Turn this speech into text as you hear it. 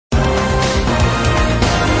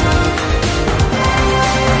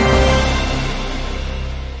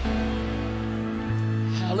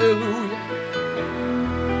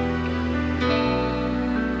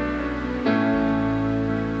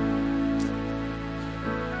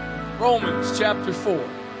Romans chapter 4.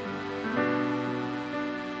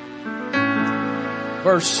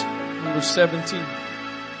 Verse number 17.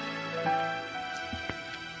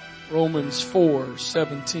 Romans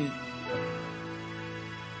 4:17.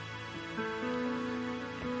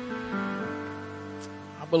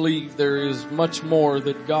 I believe there is much more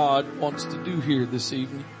that God wants to do here this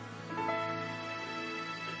evening.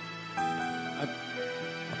 I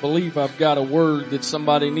believe I've got a word that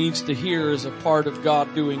somebody needs to hear as a part of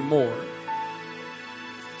God doing more.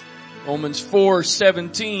 Romans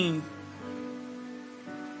 4:17.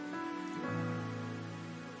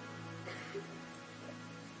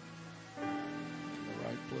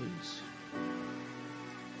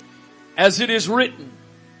 As it is written,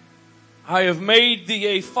 I have made thee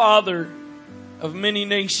a father of many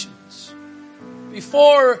nations,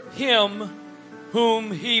 before him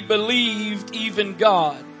whom he believed, even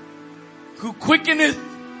God, who quickeneth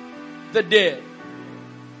the dead,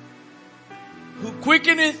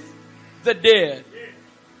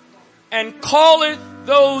 and calleth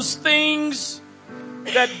those things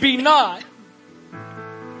that be not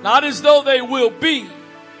as though they will be,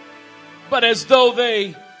 but as though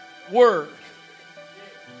they were.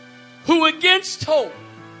 Who against hope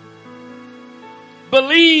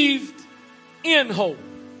believed in hope.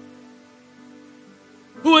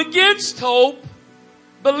 Who against hope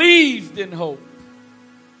believed in hope,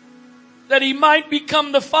 that he might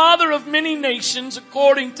become the father of many nations,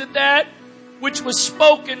 according to that which was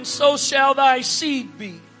spoken, so shall thy seed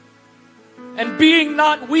be. And being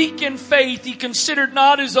not weak in faith, he considered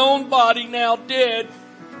not his own body now dead,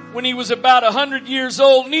 when he was about 100 years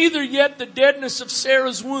old, neither yet the deadness of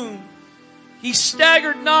Sarah's womb. He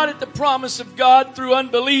staggered not at the promise of God through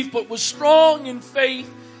unbelief, but was strong in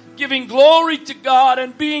faith, giving glory to God,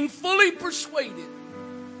 and being fully persuaded.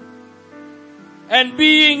 And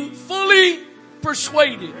being fully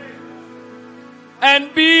persuaded.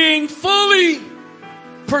 And being fully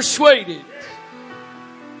persuaded.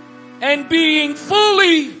 And being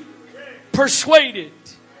fully persuaded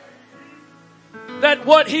that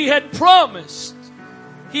what he had promised,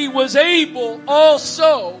 he was able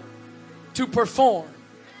also to perform.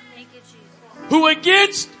 Thank you, Jesus. Who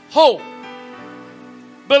against hope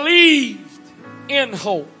believed in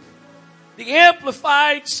hope. The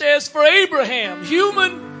Amplified says, for Abraham,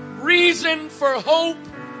 human reason for hope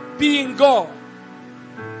being gone.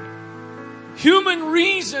 Human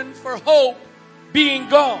reason for hope being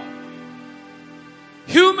gone.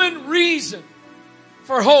 Human reason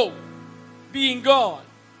for hope being gone,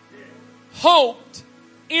 hoped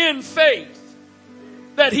in faith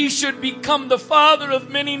that he should become the father of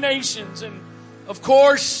many nations. And of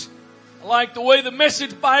course, I like the way the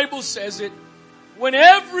Message Bible says it, when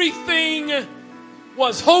everything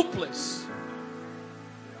was hopeless,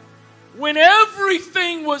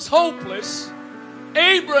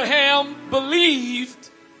 Abraham believed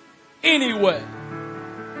anyway.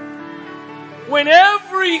 When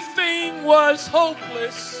everything was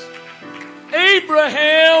hopeless,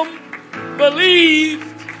 Abraham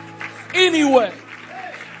believed anyway.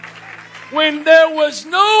 When there was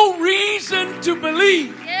no reason to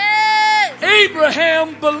believe, yes,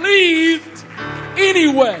 Abraham believed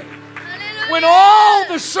anyway. Hallelujah. When all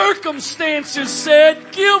the circumstances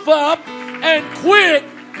said give up and quit,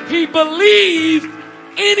 he believed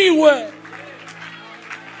anyway.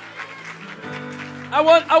 I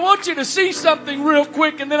want you to see something real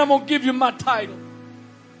quick, and then I'm going to give you my title.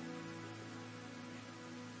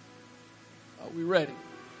 We ready? Your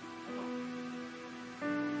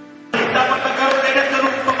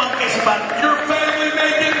family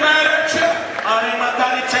may get mad at you,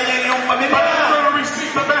 but you're going to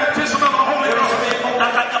receive the baptism of the Holy Ghost.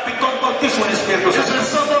 Is there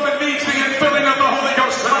someone that needs the infilling of the Holy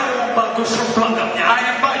Ghost tonight?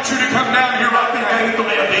 I invite you to come down here right now.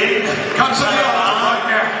 Come to the altar right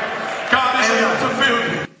now. God is able to fill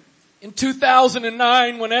you. In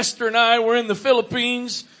 2009, when Esther and I were in the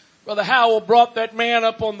Philippines, Brother Howell brought that man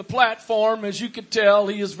up on the platform. As you could tell,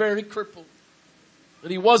 he is very crippled.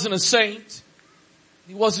 But he wasn't a saint.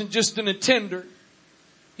 He wasn't just an attender.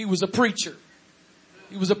 He was a preacher.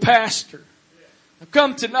 He was a pastor. I've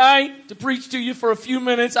come tonight to preach to you for a few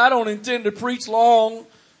minutes. I don't intend to preach long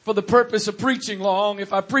for the purpose of preaching long.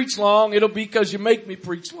 If I preach long, it'll be because you make me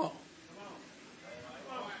preach long.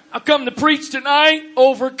 I've come to preach tonight,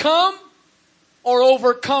 overcome or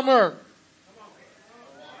overcomer.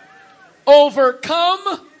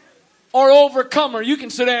 Overcome or overcomer. You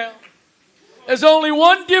can sit down. There's only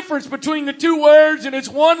one difference between the two words, and it's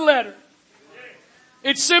one letter.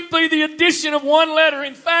 It's simply the addition of one letter.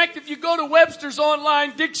 In fact, if you go to Webster's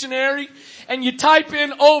online dictionary and you type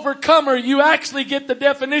in overcomer, you actually get the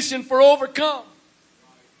definition for overcome.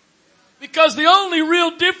 Because the only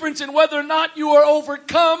real difference in whether or not you are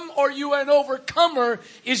overcome or you are an overcomer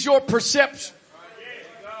is your perception.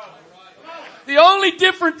 The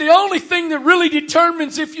only thing that really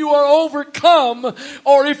determines if you are overcome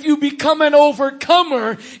or if you become an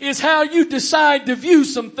overcomer is how you decide to view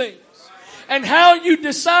some things. And how you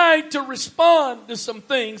decide to respond to some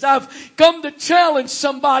things. I've come to challenge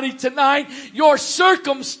somebody tonight. Your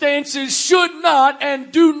circumstances should not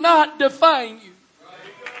and do not define you.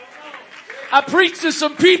 I preach to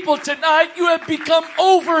some people tonight. You have become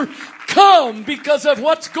overcome because of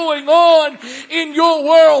what's going on in your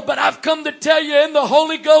world. But I've come to tell you in the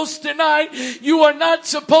Holy Ghost tonight, you are not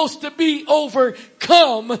supposed to be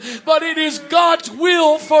overcome, but it is God's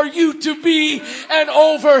will for you to be an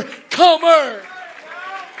overcomer.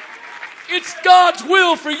 It's God's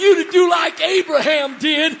will for you to do like Abraham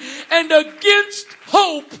did and against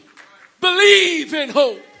hope, believe in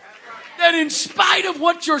hope. That in spite of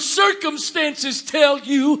what your circumstances tell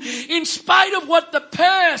you, in spite of what the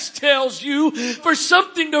past tells you, for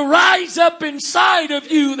something to rise up inside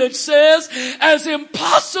of you that says, as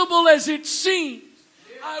impossible as it seems,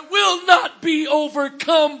 I will not be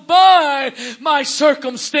overcome by my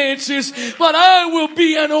circumstances, but I will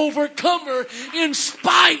be an overcomer in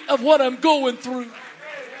spite of what I'm going through.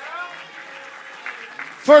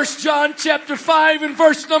 1 John chapter 5 and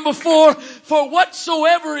verse number 4, for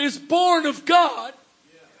whatsoever is born of God,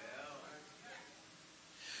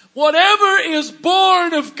 whatever is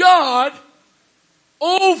born of God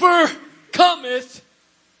overcometh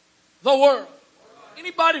the world.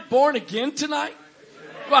 Anybody born again tonight?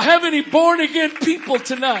 Do I have any born again people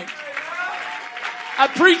tonight? I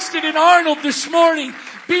preached it in Arnold this morning.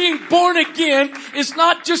 Being born again is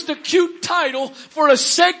not just a cute title for a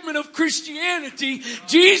segment of Christianity.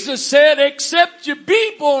 Jesus said, except you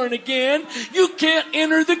be born again, you can't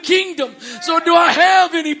enter the kingdom. So do I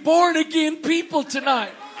have any born again people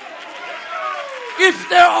tonight? If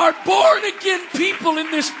there are born again people in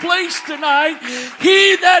this place tonight,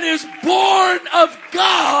 he that is born of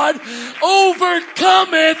God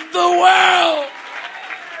overcometh the world.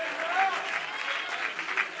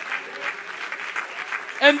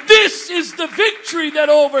 And this is the victory that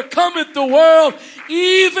overcometh the world,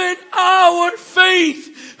 even our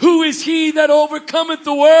faith. Who is he that overcometh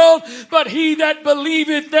the world, but he that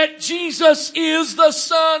believeth that Jesus is the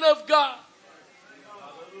Son of God?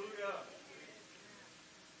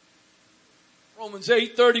 Romans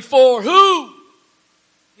 8:34, who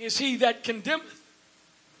is he that condemneth?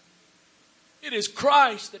 It is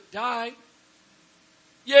Christ that died.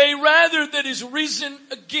 Yea, rather that is risen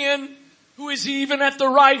again, who is even at the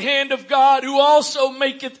right hand of God, who also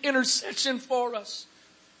maketh intercession for us.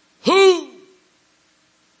 Who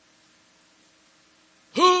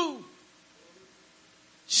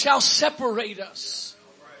shall separate us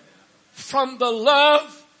from the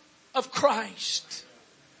love of Christ?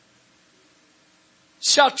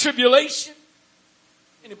 Shall tribulation?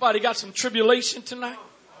 Anybody got some tribulation tonight?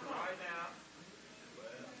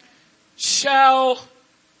 Shall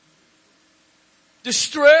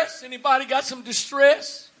distress? Anybody got some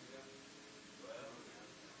distress?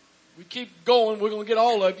 We keep going. We're going to get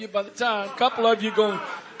all of you by the time. A couple of you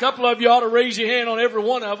ought to raise your hand on every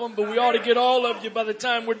one of them, but we ought to get all of you by the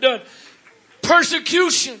time we're done.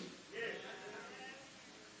 Persecution.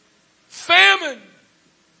 Famine.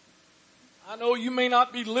 I know you may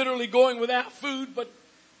not be literally going without food, but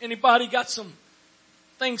anybody got some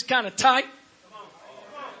things kind of tight?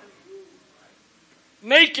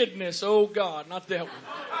 Nakedness. Oh God, not that one.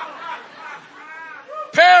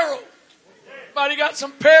 Peril. Anybody got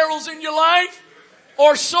some perils in your life?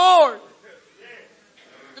 Or sword?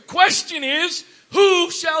 The question is,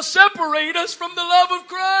 who shall separate us from the love of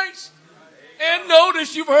Christ? And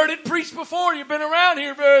notice, you've heard it preached before. You've been around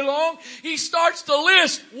here very long. He starts to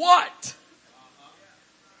list what?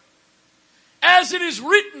 As it is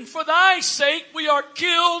written, for thy sake we are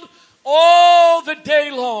killed all the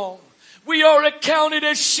day long. We are accounted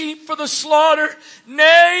as sheep for the slaughter.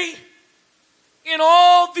 Nay, in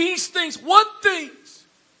all these things. What things?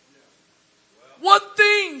 What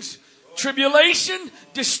things? Tribulation,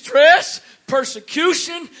 distress,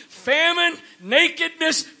 persecution, famine,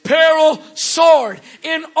 nakedness, peril, sword.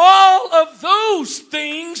 In all of those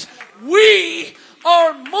things, we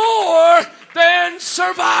are more than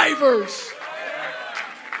survivors.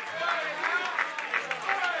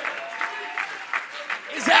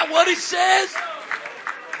 Is that what it says?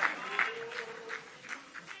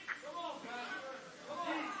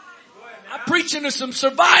 I preaching to some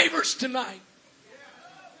survivors tonight.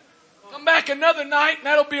 Come back another night and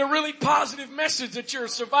that'll be a really positive message that you're a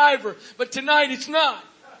survivor. But tonight it's not.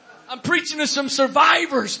 I'm preaching to some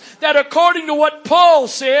survivors that according to what Paul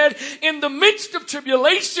said, in the midst of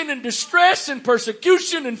tribulation and distress and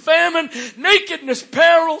persecution and famine, nakedness,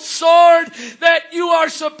 peril, sword, that you are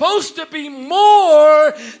supposed to be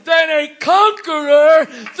more than a conqueror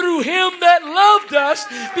through Him that loved us,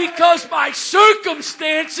 because my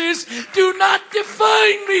circumstances do not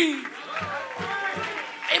define me.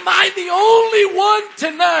 Am I the only one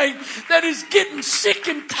tonight that is getting sick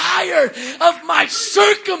and tired of my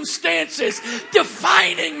circumstances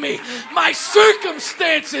defining me? My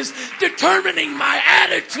circumstances determining my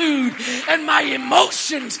attitude and my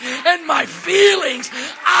emotions and my feelings.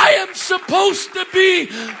 I am supposed to be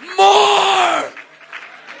more.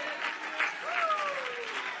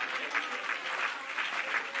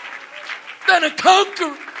 Than a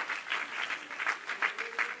conqueror.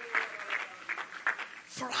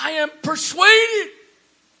 For I am persuaded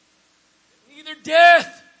neither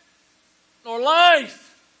death, nor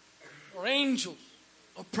life, nor angels,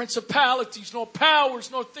 nor principalities, nor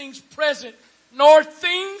powers, nor things present, nor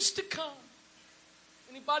things to come.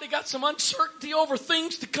 Anybody got some uncertainty over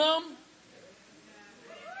things to come?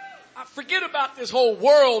 I forget about this whole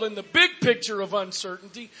world and the big picture of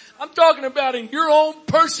uncertainty. I'm talking about in your own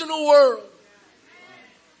personal world.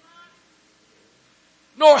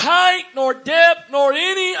 Nor height, nor depth, nor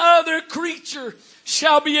any other creature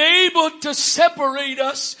shall be able to separate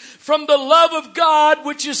us from the love of God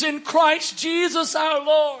which is in Christ Jesus our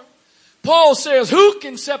Lord. Paul says, who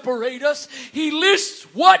can separate us? He lists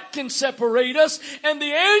what can separate us, and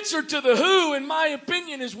the answer to the who, in my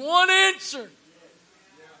opinion, is one answer.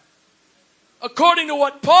 According to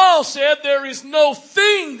what Paul said, there is no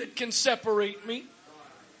thing that can separate me.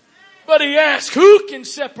 But he asks, who can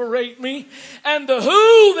separate me? And the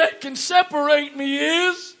who that can separate me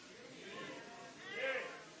is?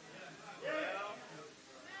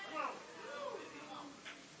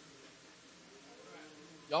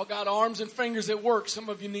 Y'all got arms and fingers at work. Some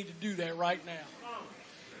of you need to do that right now.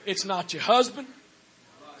 It's not your husband.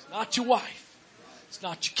 It's not your wife. It's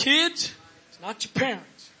not your kids. It's not your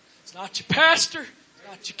parents. It's not your pastor. It's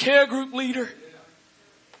not your care group leader.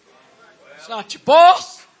 It's not your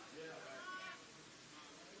boss.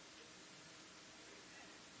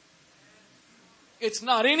 It's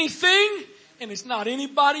not anything, and it's not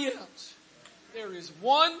anybody else. There is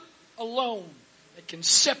one alone that can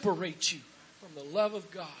separate you from the love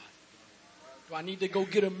of God. Do I need to go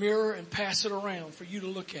get a mirror and pass it around for you to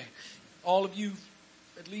look at? All of you,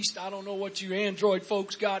 at least I don't know what you Android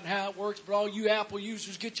folks got and how it works, but all you Apple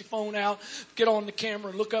users, get your phone out, get on the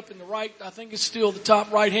camera, look up in the right, I think it's still the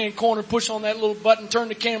top right hand corner, push on that little button, turn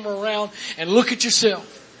the camera around, and look at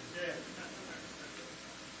yourself.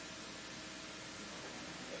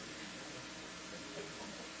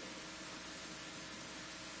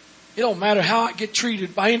 It don't matter how I get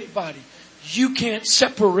treated by anybody. You can't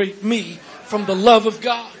separate me from the love of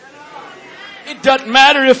God. It doesn't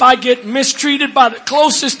matter if I get mistreated by the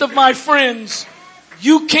closest of my friends.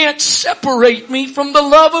 You can't separate me from the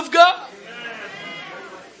love of God.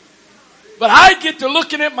 But I get to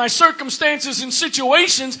looking at my circumstances and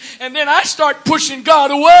situations, and then I start pushing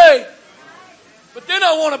God away. But then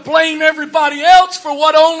I want to blame everybody else for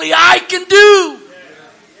what only I can do.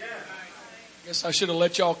 Guess I should have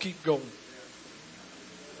let y'all keep going.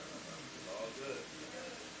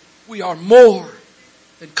 We are more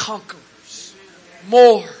than conquerors.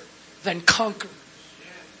 More than conquerors.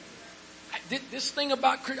 This thing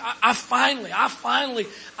about, I finally,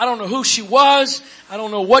 I don't know who she was. I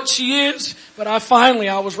don't know what she is, but I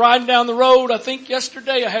was riding down the road, I think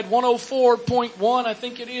yesterday, I had 104.1, I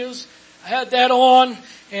think it is. I had that on,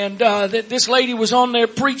 and this lady was on there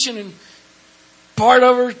preaching, and part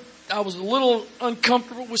of her, I was a little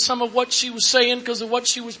uncomfortable with some of what she was saying because of what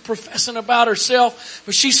she was professing about herself.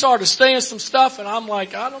 But she started saying some stuff, and I'm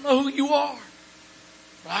like, I don't know who you are.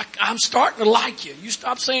 I'm starting to like you. You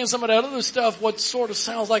stop saying some of that other stuff, what sort of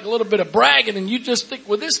sounds like a little bit of bragging, and you just stick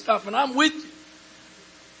with this stuff, and I'm with you.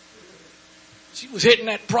 She was hitting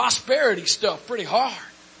that prosperity stuff pretty hard.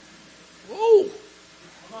 Whoa.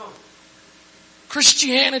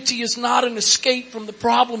 Christianity is not an escape from the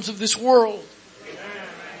problems of this world.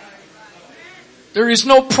 There is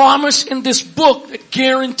no promise in this book that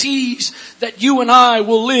guarantees that you and I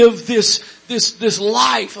will live this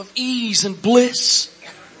life of ease and bliss.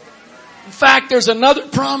 In fact, there's another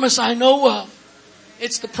promise I know of.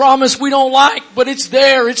 It's the promise we don't like, but it's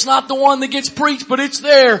there. It's not the one that gets preached, but it's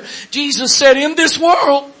there. Jesus said, in this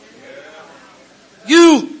world,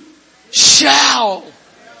 you shall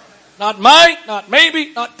Not might, not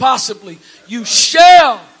maybe, not possibly. You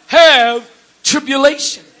shall have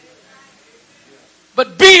tribulation.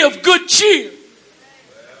 But be of good cheer.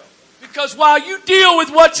 Because while you deal with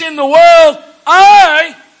what's in the world,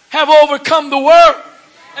 I have overcome the world.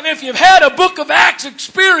 And if you've had a Book of Acts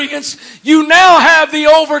experience, you now have the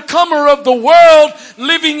overcomer of the world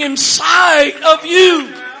living inside of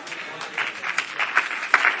you.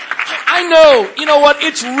 I know, you know what,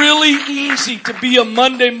 it's really easy to be a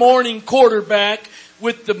Monday morning quarterback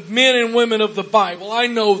with the men and women of the Bible. I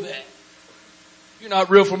know that. You're not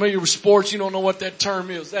real familiar with sports, you don't know what that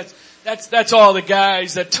term is. That's all the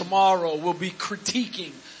guys that tomorrow will be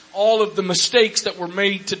critiquing all of the mistakes that were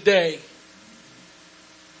made today.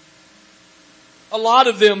 A lot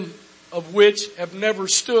of them of which have never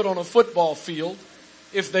stood on a football field.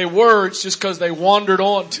 If they were, it's just because they wandered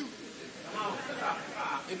onto it.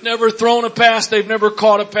 They've never thrown a pass. They've never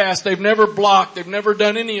caught a pass. They've never blocked. They've never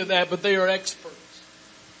done any of that, but they are experts.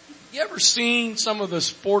 You ever seen some of the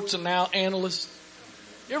sports analysts?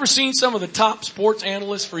 You ever seen some of the top sports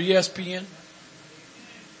analysts for ESPN?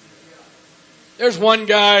 There's one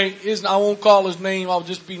guy, I won't call his name, I'll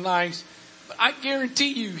just be nice. But I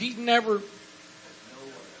guarantee you, he's never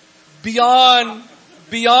beyond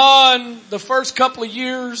the first couple of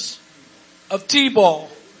years of T-ball.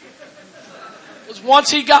 Because once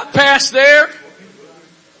he got past there,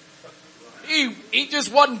 he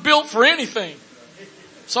just wasn't built for anything.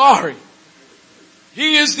 Sorry.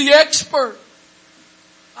 He is the expert.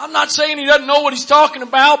 I'm not saying he doesn't know what he's talking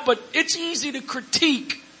about, but it's easy to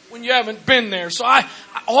critique when you haven't been there. So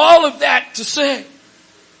all of that to say,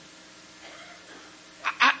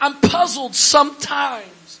 I'm puzzled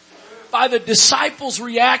sometimes by the disciples'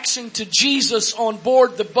 reaction to Jesus on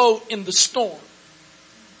board the boat in the storm.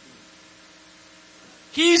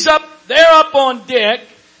 They're up on deck.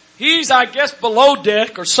 He's, I guess, below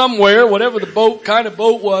deck or somewhere, whatever the kind of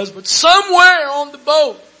boat was, but somewhere on the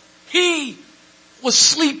boat, he was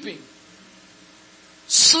sleeping.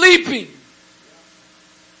 Sleeping.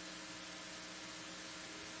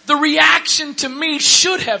 The reaction to me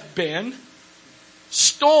should have been,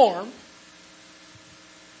 storm,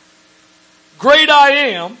 great I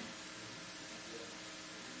am,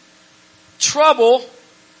 trouble,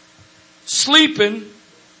 sleeping.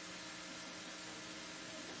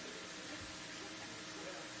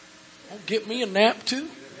 Don't get me a nap too.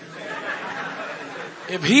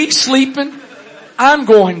 If he's sleeping, I'm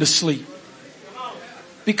going to sleep.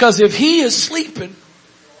 Because if he is sleeping,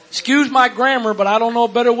 excuse my grammar, but I don't know a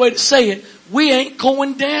better way to say it, we ain't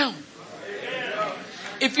going down.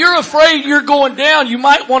 If you're afraid you're going down, you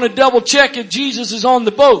might want to double check if Jesus is on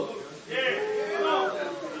the boat.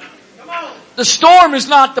 The storm is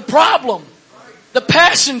not the problem. The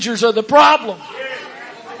passengers are the problem.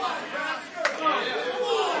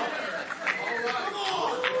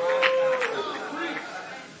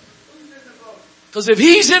 Because if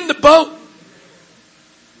he's in the boat,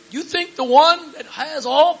 you think the one that has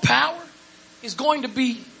all power is going to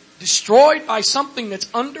be destroyed by something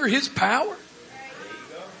that's under his power?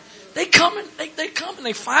 They come and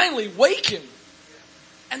they finally wake him.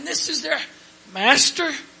 And this is their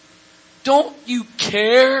master. Don't you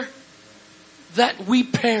care that we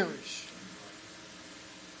perish?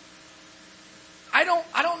 I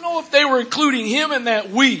don't know if they were including him in that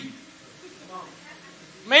we.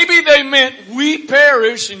 Maybe they meant we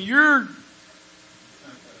perish and you're...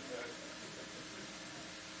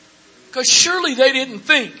 Because surely they didn't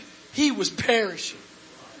think he was perishing.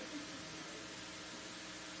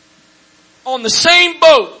 On the same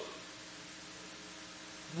boat,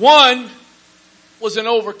 one was an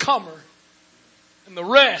overcomer and the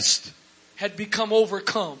rest had become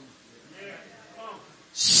overcome.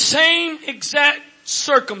 Same exact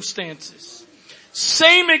circumstances.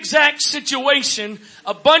 Same exact situation.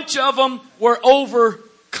 A bunch of them were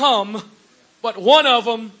overcome, but one of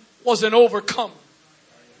them was an overcomer.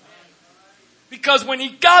 Because when he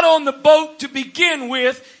got on the boat to begin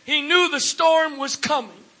with, he knew the storm was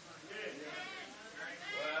coming.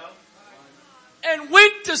 And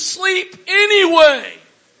went to sleep anyway.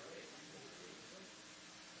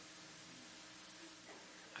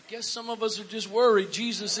 I guess some of us are just worried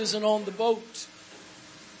Jesus isn't on the boat.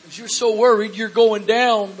 Because you're so worried you're going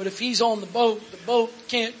down, but if he's on the boat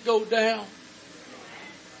can't go down.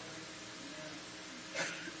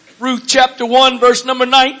 Ruth chapter 1 verse number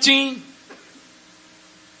 19.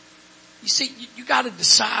 You see, you got to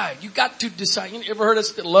decide. You got to decide. You ever heard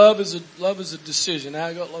us that love is a decision? Now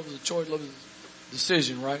love is a choice. Love is a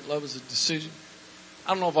decision, right? Love is a decision. I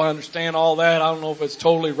don't know if I understand all that. I don't know if it's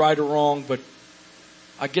totally right or wrong, but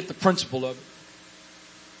I get the principle of it.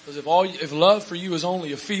 Because if love for you is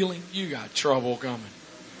only a feeling, you got trouble coming.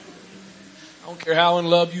 I don't care how in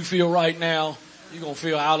love you feel right now, you're going to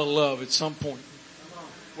feel out of love at some point.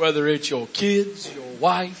 Whether it's your kids, your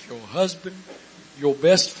wife, your husband, your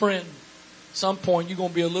best friend, at some point you're going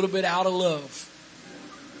to be a little bit out of love.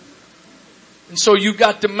 And so you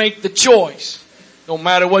got to make the choice. No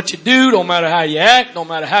matter what you do, no matter how you act, no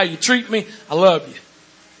matter how you treat me, I love you.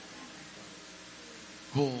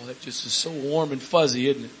 Oh, that just is so warm and fuzzy,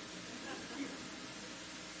 isn't it?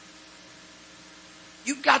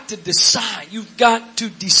 You've got to decide. You've got to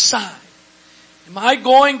decide. Am I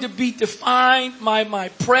going to be defined by my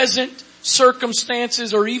present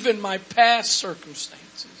circumstances or even my past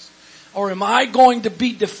circumstances? Or am I going to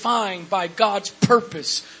be defined by God's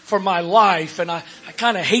purpose for my life? And I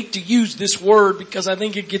kind of hate to use this word because I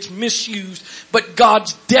think it gets misused, but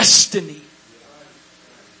God's destiny.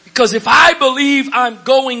 Because if I believe I'm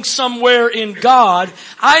going somewhere in God,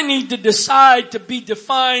 I need to decide to be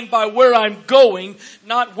defined by where I'm going,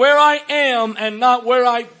 not where I am and not where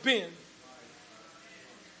I've been.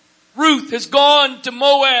 Ruth has gone to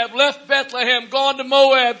Moab, left Bethlehem, gone to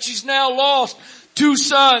Moab. She's now lost 2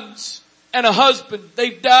 sons and a husband.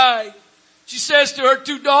 They've died. She says to her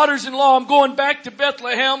 2 daughters-in-law, I'm going back to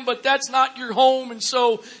Bethlehem, but that's not your home, and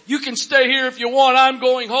so you can stay here if you want. I'm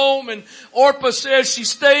going home. And Orpah says she's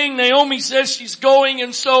staying. Naomi says she's going.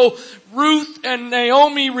 And so Ruth and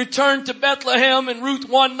Naomi returned to Bethlehem in Ruth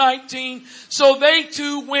 1:19. So they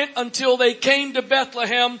too went until they came to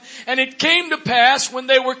Bethlehem. And it came to pass when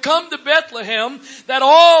they were come to Bethlehem that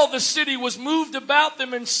all the city was moved about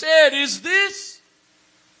them and said, is this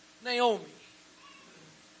Naomi?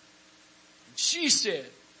 She said,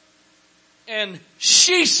 and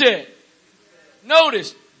she said.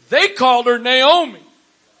 Notice, they called her Naomi.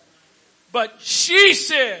 But she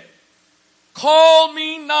said, call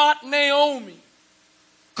me not Naomi.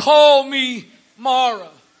 Call me Mara.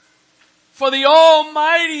 For the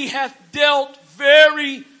Almighty hath dealt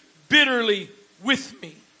very bitterly with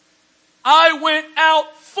me. I went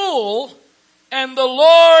out full, and the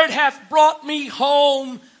Lord hath brought me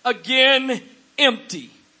home again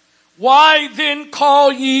empty. Why then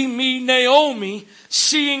call ye me Naomi,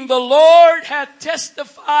 seeing the Lord hath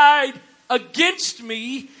testified against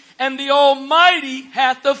me, and the Almighty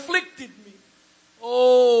hath afflicted me?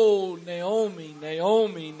 Oh, Naomi,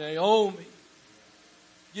 Naomi, Naomi.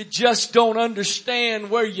 You just don't understand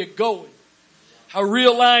where you're going. I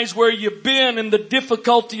realize where you've been and the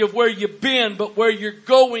difficulty of where you've been, but where you're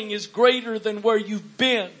going is greater than where you've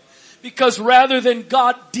been. Because rather than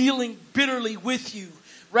God dealing bitterly with you,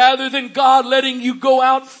 rather than God letting you go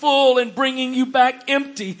out full and bringing you back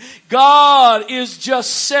empty, God is just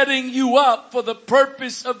setting you up for the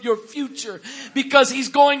purpose of your future, because He's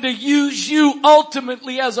going to use you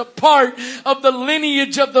ultimately as a part of the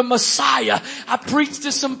lineage of the Messiah. I preached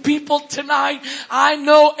to some people tonight. I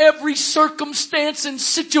know every circumstance and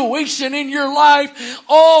situation in your life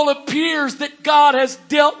all appears that God has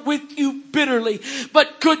dealt with you bitterly.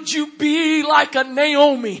 But could you be like a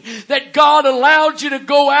Naomi, that God allowed you to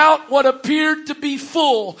go out what appeared to be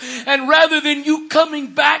full, and rather than you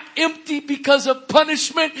coming back empty because of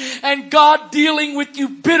punishment and God dealing with you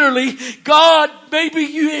bitterly, God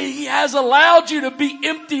He has allowed you to be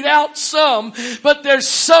emptied out some, but there's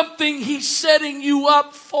something He's setting you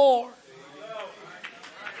up for.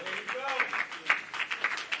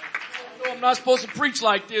 I know I'm not supposed to preach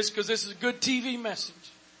like this because this is a good TV message.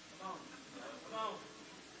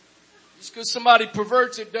 Just because somebody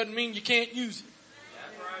perverts it doesn't mean you can't use it.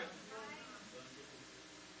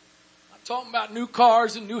 Talking about new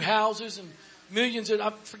cars and new houses and millions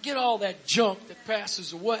of, forget all that junk that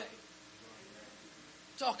passes away.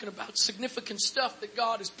 I'm talking about significant stuff that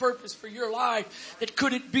God has purposed for your life. That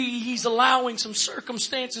could it be He's allowing some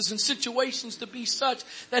circumstances and situations to be such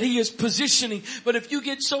that He is positioning. But if you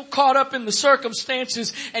get so caught up in the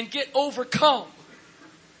circumstances and get overcome,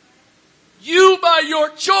 you by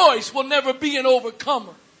your choice will never be an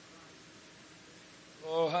overcomer.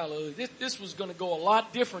 Oh, hallelujah. This was going to go a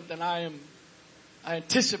lot different than I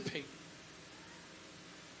anticipated.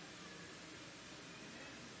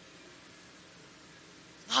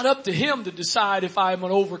 It's not up to Him to decide if I'm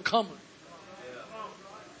an overcomer.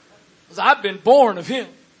 Because I've been born of Him.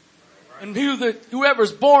 And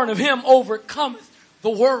whoever's born of Him overcometh the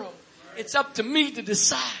world. It's up to me to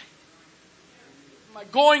decide. Am I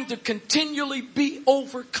going to continually be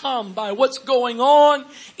overcome by what's going on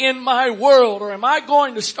in my world? Or am I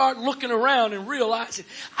going to start looking around and realizing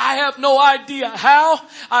I have no idea how,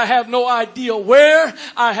 I have no idea where,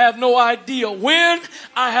 I have no idea when,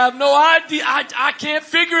 I have no idea, I can't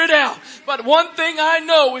figure it out. But one thing I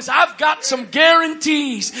know is I've got some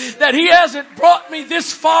guarantees that He hasn't brought me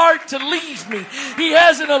this far to leave me. He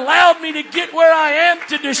hasn't allowed me to get where I am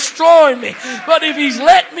to destroy me. But if He's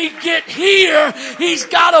let me get here, He's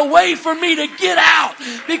got a way for me to get out,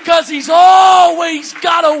 because He's always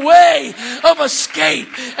got a way of escape.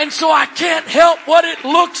 And so I can't help what it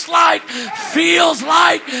looks like, feels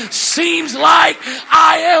like, seems like.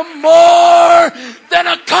 I am more than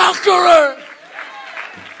a conqueror.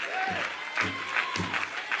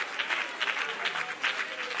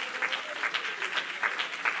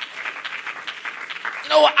 You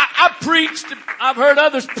know, I preached, I've heard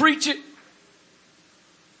others preach it.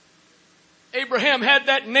 Abraham had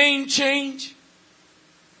that name change,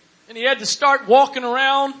 and he had to start walking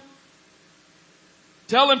around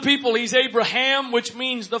telling people he's Abraham, which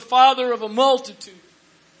means the father of a multitude.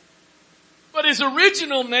 But his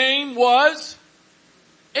original name was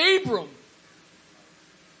Abram.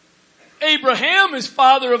 Abraham is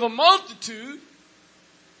father of a multitude.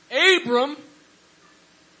 Abram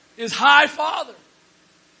is high father.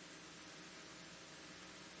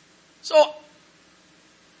 So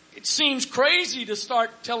it seems crazy to start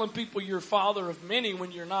telling people you're father of many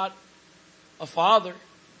when you're not a father.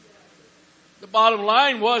 The bottom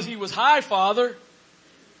line was he was high father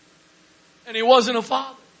and he wasn't a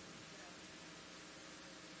father.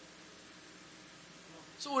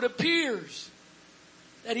 So it appears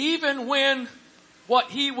that even when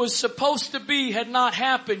what he was supposed to be had not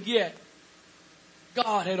happened yet,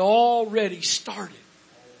 God had already started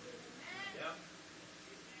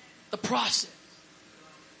the process.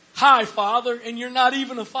 Hi, Father, and you're not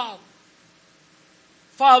even a father.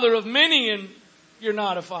 Father of many, and you're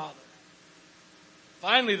not a father.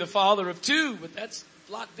 Finally, the father of two, but that's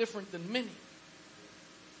a lot different than many.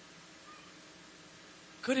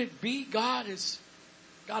 Could it be God has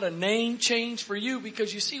got a name change for you?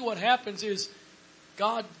 Because you see, what happens is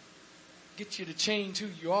God gets you to change who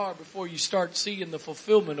you are before you start seeing the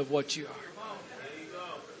fulfillment of what you are.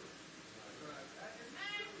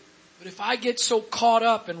 But if I get so caught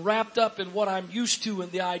up and wrapped up in what I'm used to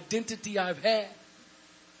and the identity I've had,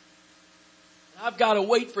 I've got to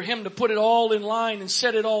wait for Him to put it all in line and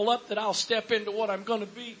set it all up that I'll step into what I'm going to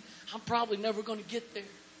be, I'm probably never going to get there.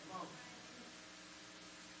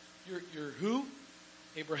 You're who?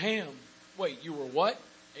 Abraham. Wait, you were what?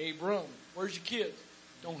 Abram. Where's your kids?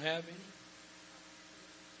 Don't have any.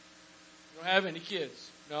 You don't have any kids.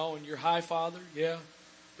 No, and you're high father? Yeah.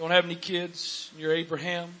 Don't have any kids. You're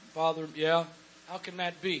Abraham, father. Yeah. How can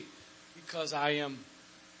that be? Because I am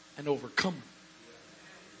an overcomer.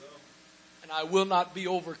 And I will not be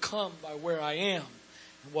overcome by where I am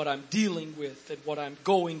and what I'm dealing with and what I'm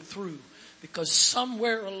going through. Because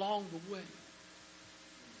somewhere along the way,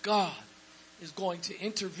 God is going to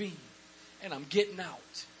intervene and I'm getting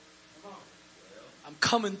out. I'm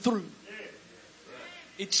coming through.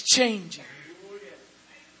 It's changing.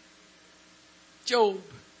 Job,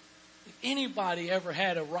 if anybody ever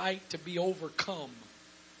had a right to be overcome,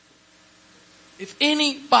 if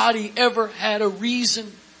anybody ever had a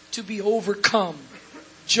reason to be overcome,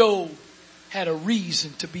 Job had a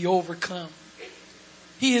reason to be overcome.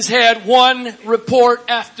 He has had one report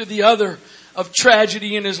after the other of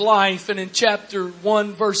tragedy in his life. And in chapter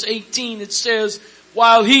 1 verse 18 it says,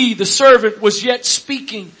 while he, the servant, was yet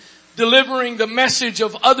speaking, delivering the message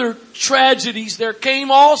of other tragedies, there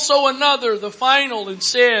came also another, the final, and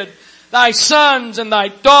said, thy sons and thy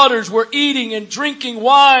daughters were eating and drinking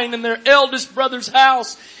wine in their eldest brother's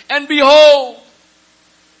house. And behold,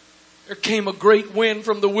 there came a great wind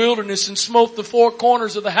from the wilderness and smote the four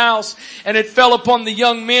corners of the house, and it fell upon the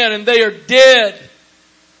young men, and they are dead.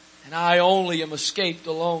 And I only am escaped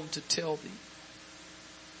alone to tell thee.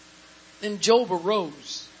 Then Job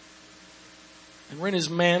arose and rent his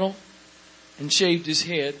mantle and shaved his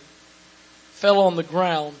head, fell on the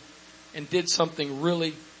ground, and did something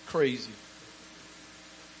really crazy.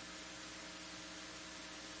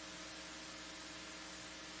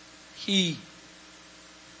 He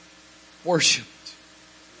worshipped.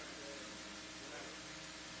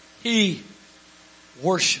 He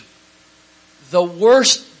worshipped. The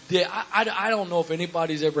worst day. I don't know if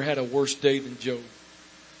anybody's ever had a worse day than Job.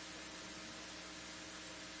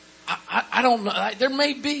 I don't know. There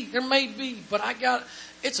may be, but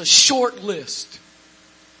it's a short list.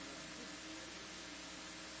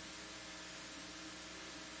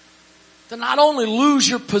 To not only lose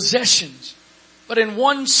your possessions, But in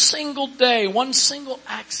one single day, one single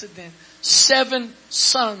accident, 7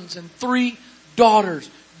 sons and 3 daughters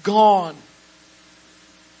gone.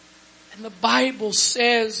 And the Bible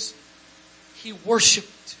says he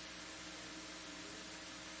worshiped.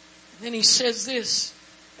 And then he says this,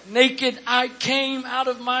 naked I came out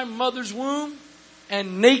of my mother's womb,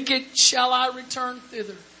 and naked shall I return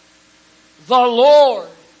thither. The Lord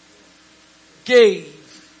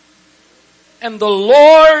gave, and the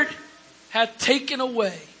Lord hath taken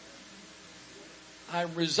away.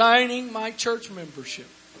 I'm resigning my church membership.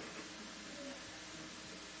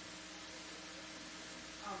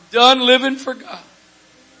 I'm done living for God.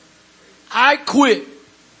 I quit.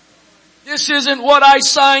 This isn't what I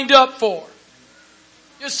signed up for.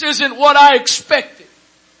 This isn't what I expected.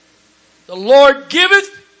 The Lord giveth,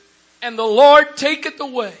 and the Lord taketh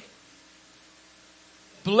away.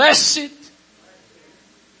 Blessed,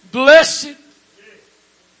 blessed,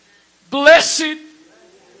 blessed,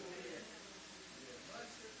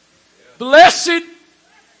 blessed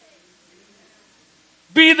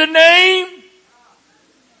be the name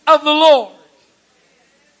of the Lord.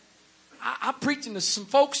 I'm preaching to some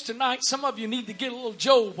folks tonight. Some of you need to get a little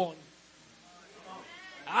Job on you.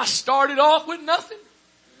 I started off with nothing.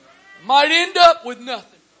 Might end up with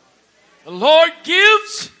nothing. The Lord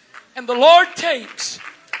gives and the Lord takes.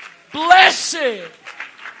 Blessed,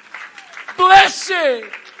 blessed,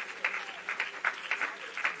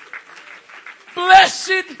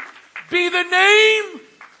 blessed be the name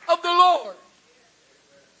of the Lord.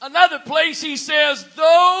 Another place he says,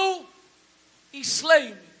 though he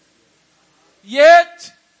slay me,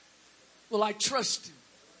 yet will I trust him,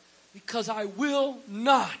 because I will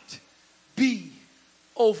not be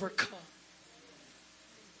overcome.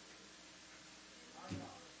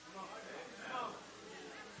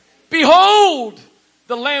 Behold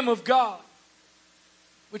the Lamb of God,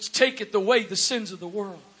 which taketh away the sins of the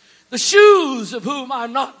world. The shoes of whom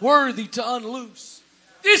I'm not worthy to unloose.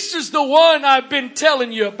 This is the one I've been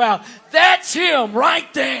telling you about. That's him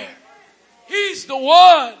right there. He's the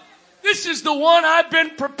one. This is the one I've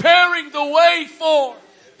been preparing the way for.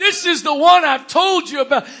 This is the one I've told you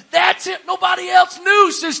about. That's it. Nobody else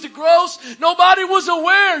knew, Sister Gross. Nobody was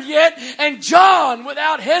aware yet. And John,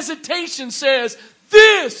 without hesitation, says,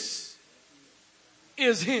 this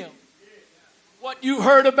is him. What you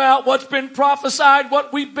heard about, what's been prophesied,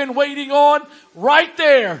 what we've been waiting on, right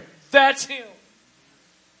there, that's him.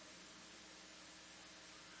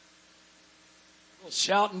 A little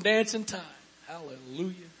shout and dancing time.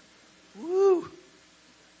 Hallelujah. Woo.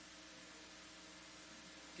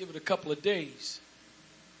 Give it a couple of days.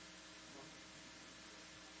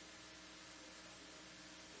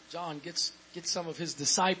 John gets some of his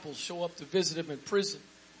disciples, show up to visit him in prison.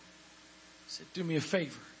 He said, do me a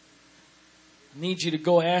favor. I need you to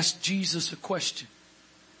go ask Jesus a question.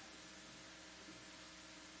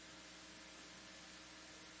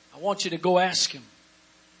 I want you to go ask him,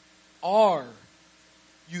 are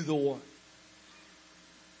you the one?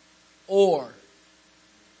 Or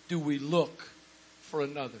do we look for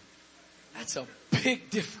another? That's a big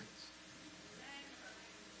difference.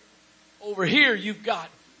 Over here you've got,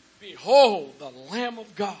 behold, the Lamb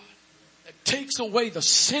of God that takes away the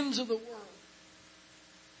sins of the world.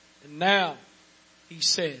 And now he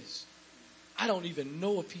says, I don't even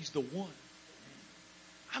know if he's the one.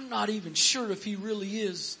 I'm not even sure if he really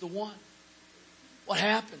is the one. What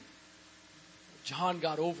happened? John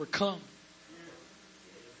got overcome.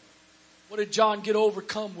 What did John get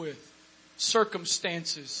overcome with?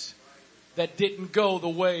 Circumstances that didn't go the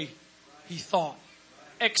way he thought.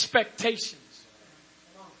 Expectations.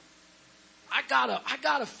 I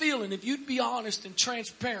got a feeling, if you'd be honest and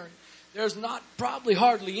transparent, there's not probably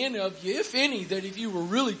hardly any of you, if any, that if you were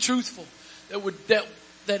really truthful,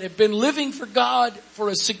 that have been living for God for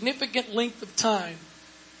a significant length of time,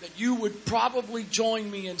 that you would probably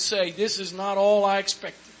join me and say, this is not all I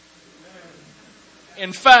expected.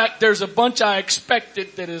 In fact, there's a bunch I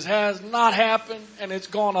expected that has not happened, and it's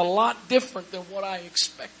gone a lot different than what I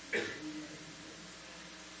expected.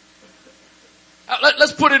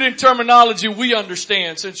 Let's put it in terminology we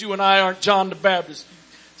understand, since you and I aren't John the Baptist.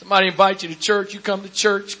 Somebody invites you to church, you come to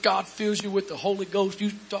church, God fills you with the Holy Ghost,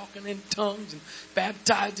 you talking in tongues and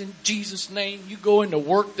baptized in Jesus' name. You go into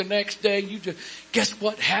work the next day, you just, guess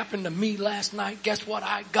what happened to me last night? Guess what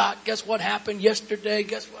I got? Guess what happened yesterday?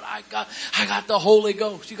 Guess what I got? I got the Holy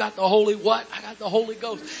Ghost. You got the Holy what? I got the Holy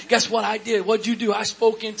Ghost. Guess what I did? What'd you do? I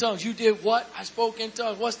spoke in tongues. You did what? I spoke in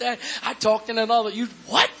tongues. What's that? I talked in another. You,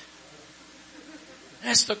 what?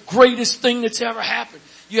 That's the greatest thing that's ever happened.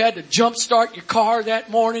 You had to jump start your car that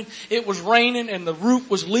morning. It was raining and the roof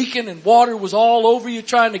was leaking and water was all over you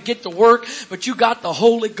trying to get to work. But you got the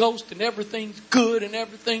Holy Ghost and everything's good and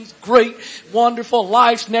everything's great, wonderful.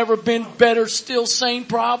 Life's never been better. Still same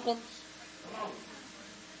problems.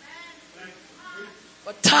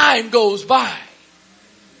 But time goes by.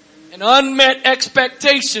 And unmet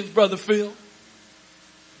expectations, Brother Phil.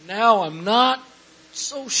 Now I'm not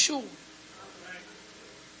so sure.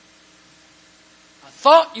 I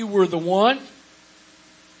thought you were the one,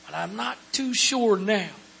 but I'm not too sure now.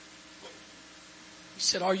 He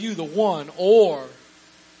said, are you the one, or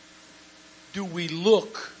do we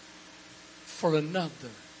look for another?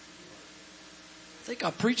 I think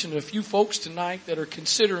I'm preaching to a few folks tonight that are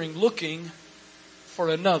considering looking for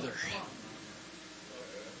another.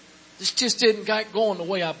 This just isn't going the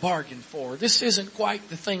way I bargained for. This isn't quite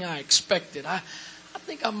the thing I expected. I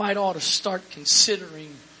think I might ought to start considering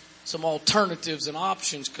some alternatives and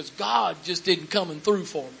options, because God just isn't coming through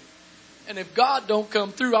for me. And if God don't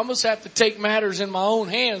come through, I must have to take matters in my own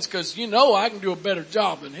hands, because I can do a better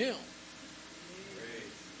job than him.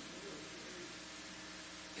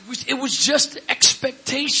 It was just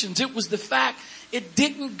expectations. It was the fact it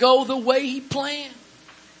didn't go the way he planned.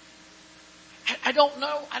 I don't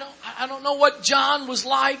know. I don't know what John was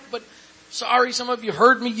like, but sorry, some of you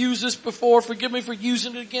heard me use this before. Forgive me for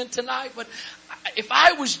using it again tonight. But if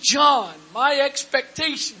I was John, my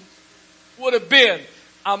expectation would have been,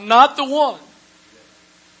 I'm not the one.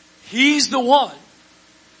 He's the one.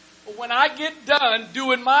 But when I get done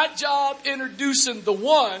doing my job introducing the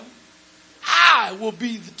one, I will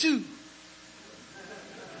be the two.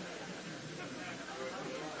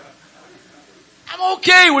 I'm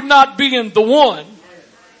okay with not being the one.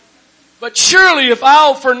 But surely if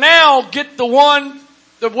I'll for now get the one,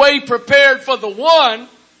 the way prepared for the one,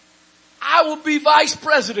 I will be vice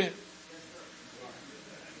president.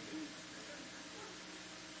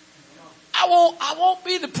 I won't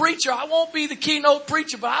be the preacher. I won't be the keynote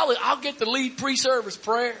preacher, but I'll get to lead pre-service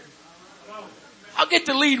prayer. I'll get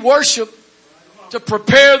to lead worship to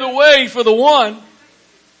prepare the way for the one.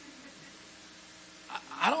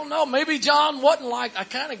 I don't know. Maybe John wasn't like, I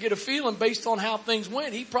kind of get a feeling based on how things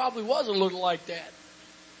went, he probably was a little like that.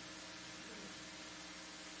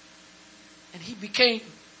 And he became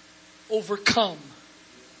overcome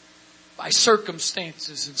by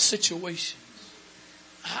circumstances and situations.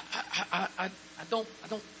 I don't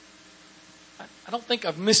think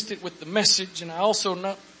I've missed it with the message, and I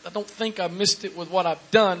don't think I missed it with what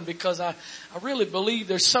I've done, because I really believe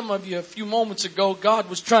there's some of you a few moments ago God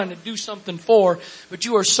was trying to do something for, but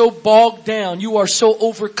you are so bogged down, you are so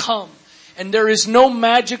overcome, and there is no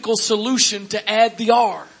magical solution to add the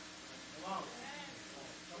R.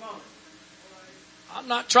 I'm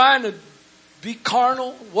not trying to be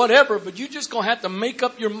carnal, whatever, but you're just going to have to make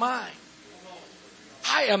up your mind.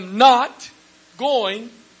 I am not going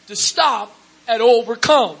to stop at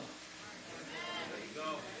overcome.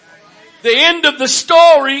 The end of the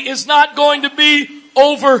story is not going to be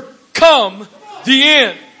overcome the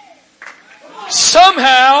end.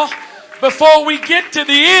 Somehow, before we get to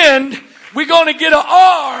the end, we're going to get an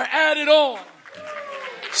R added on.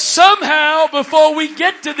 Somehow, before we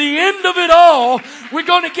get to the end of it all, we're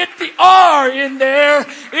going to get the R in there.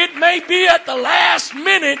 It may be at the last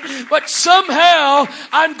minute, but somehow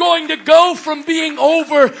I'm going to go from being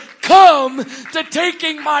overcome to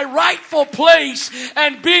taking my rightful place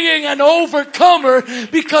and being an overcomer,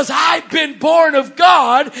 because I've been born of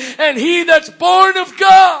God, and he that's born of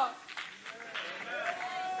God,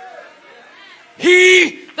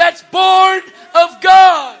 he that's born of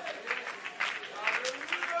God,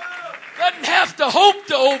 doesn't have to hope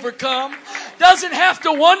to overcome, doesn't have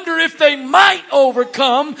to wonder if they might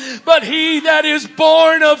overcome, but he that is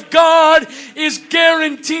born of God is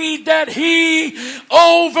guaranteed that he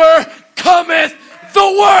overcometh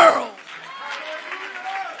the world.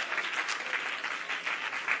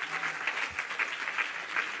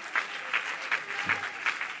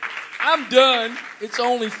 I'm done. It's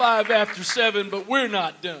only 5 after 7, but we're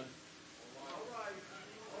not done.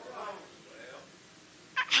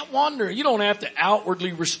 I wonder, you don't have to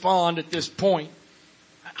outwardly respond at this point.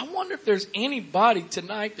 I wonder if there's anybody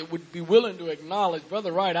tonight that would be willing to acknowledge,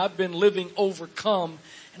 Brother Wright, I've been living overcome,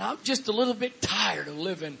 and I'm just a little bit tired of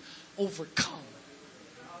living overcome.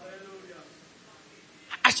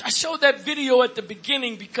 I showed that video at the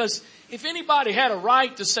beginning because if anybody had a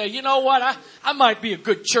right to say, you know what, I might be a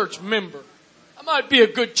good church member. I might be a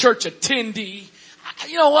good church attendee.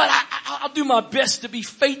 you know what? I'll do my best to be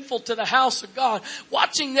faithful to the house of God.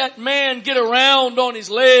 Watching that man get around on his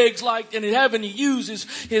legs and having to use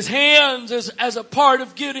his hands as a part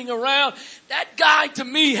of getting around. That guy to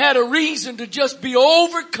me had a reason to just be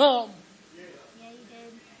overcome. Yeah, he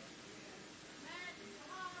did.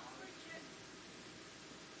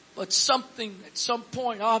 But something at some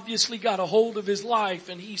point obviously got a hold of his life,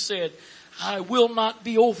 and he said, I will not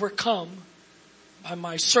be overcome by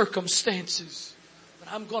my circumstances,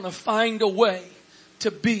 but I'm going to find a way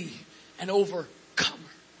to be an overcomer.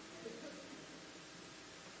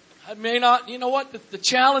 I may not, you know what, the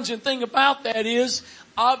challenging thing about that is,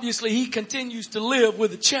 obviously he continues to live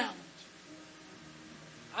with a challenge.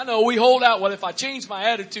 I know we hold out, well, if I change my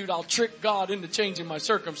attitude, I'll trick God into changing my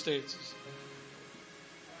circumstances.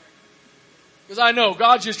 Because I know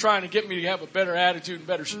God's just trying to get me to have a better attitude and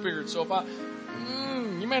better spirit. So if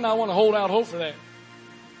you may not want to hold out hope for that.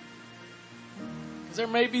 Because there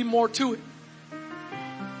may be more to it.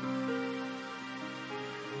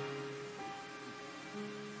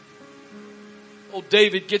 Old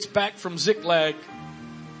David gets back from Ziklag.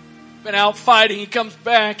 Been out fighting. He comes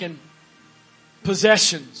back and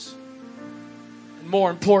possessions, and more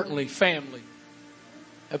importantly, family,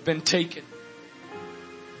 have been taken.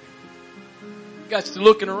 He got to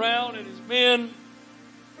looking around at his men,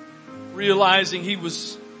 realizing he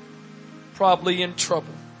was probably in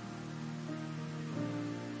trouble.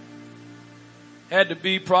 Had to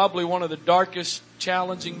be probably one of the darkest,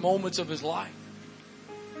 challenging moments of his life.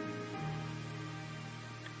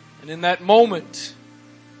 And in that moment,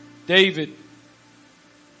 David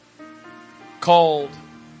called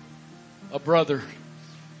a brother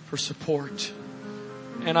for support.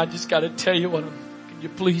 And I just got to tell you can you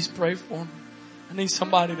please pray for him? I need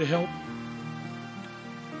somebody to help.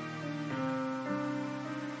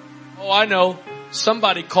 Oh, I know.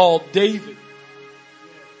 Somebody called David.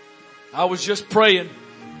 I was just praying.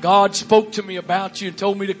 God spoke to me about you and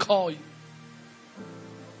told me to call you.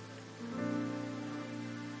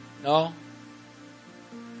 No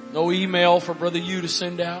email for Brother Yu to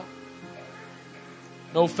send out.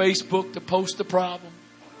 No Facebook to post the problem.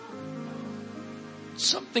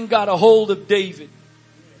 Something got a hold of David.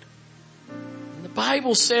 And the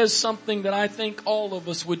Bible says something that I think all of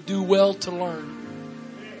us would do well to learn.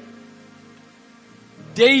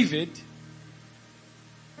 David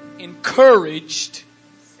encouraged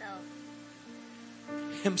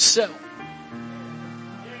himself.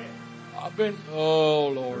 Oh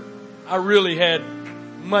Lord, I really had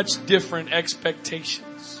much different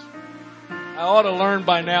expectations. I ought to learn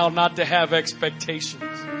by now not to have expectations.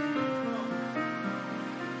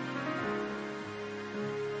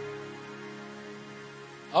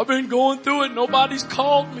 I've been going through it. Nobody's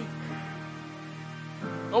called me.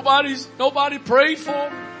 Nobody prayed for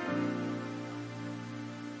me.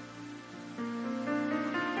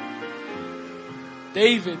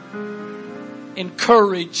 David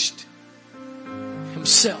encouraged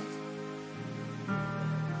himself.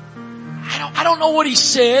 I don't know what he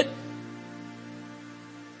said.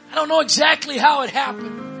 I don't know exactly how it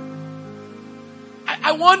happened.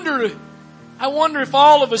 I wonder if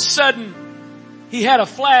all of a sudden he had a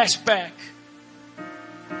flashback.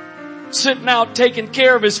 Sitting out taking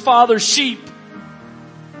care of his father's sheep.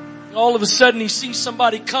 And all of a sudden he sees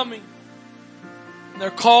somebody coming. And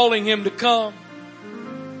they're calling him to come.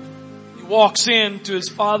 He walks into his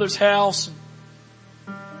father's house. And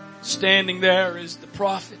standing there is the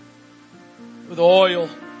prophet with oil.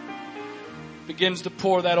 Begins to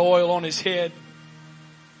pour that oil on his head.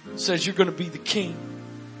 Says, you're going to be the king.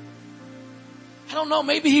 I don't know.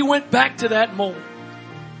 Maybe he went back to that moment.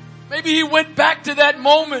 Maybe he went back to that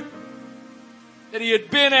moment that he had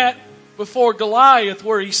been at before Goliath,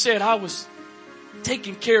 where he said, I was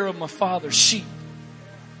taking care of my father's sheep.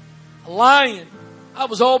 A lion. I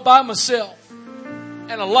was all by myself.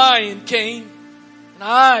 And a lion came. And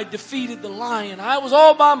I defeated the lion. I was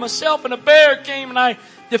all by myself. And a bear came and I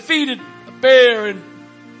defeated a bear. And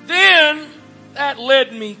then that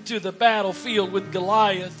led me to the battlefield with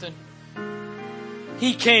Goliath. And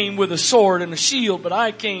he came with a sword and a shield. But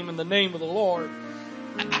I came in the name of the Lord.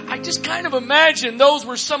 I just kind of imagine those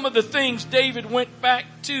were some of the things David went back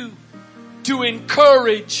to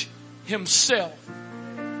encourage himself.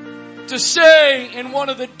 To say, in one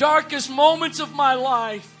of the darkest moments of my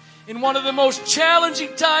life, in one of the most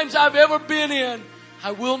challenging times I've ever been in,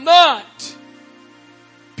 I will not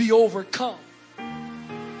be overcome.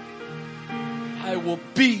 I will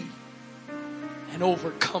be an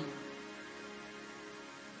overcomer.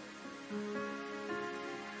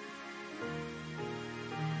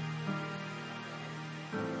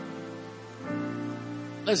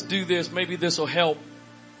 Let's do this. Maybe this will help.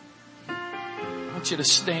 I want you to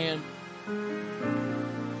stand.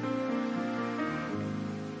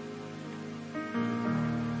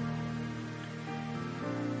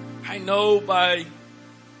 I know by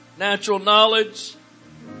natural knowledge,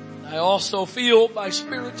 I also feel by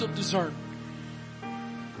spiritual discernment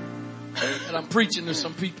that I'm preaching to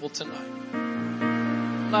some people tonight.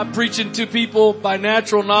 I'm not preaching to people by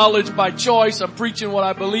natural knowledge, by choice. I'm preaching what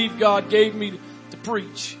I believe God gave me to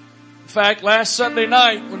preach. In fact, last Sunday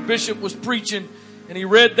night when Bishop was preaching and he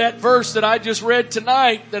read that verse that I just read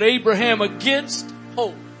tonight, that Abraham against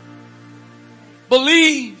hope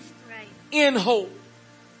believed in hope.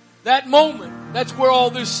 That moment, that's where all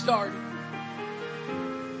this started.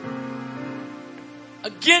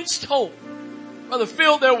 Against hope. Brother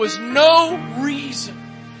Phil, there was no reason.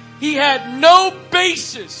 He had no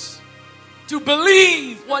basis to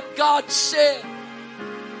believe what God said.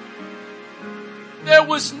 There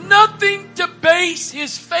was nothing to base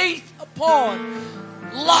his faith upon.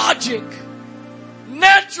 Logic,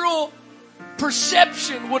 natural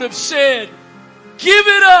perception would have said, give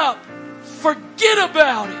it up, forget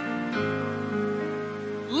about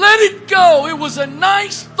it. Let it go. It was a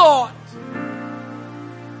nice thought.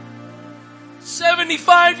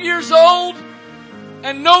 75 years old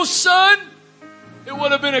and no son. It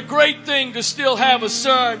would have been a great thing to still have a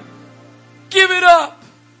son. Give it up.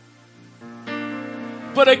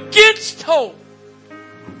 But against hope.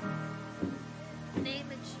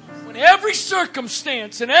 When every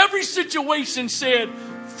circumstance and every situation said,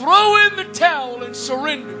 throw in the towel and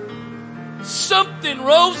surrender, something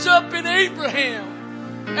rose up in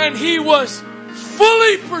Abraham. And he was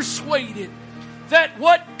fully persuaded that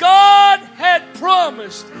what God had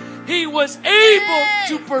promised, he was able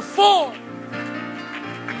to perform.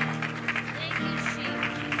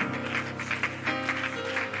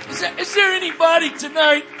 Is there anybody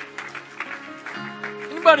tonight?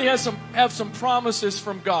 Anybody have some promises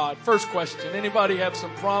from God? First question. Anybody have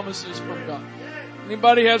some promises from God?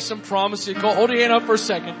 Anybody have some promises? Hold your hand up for a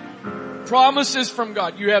second. Promises from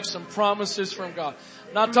God. You have some promises from God.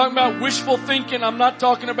 I'm not talking about wishful thinking. I'm not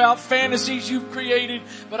talking about fantasies you've created.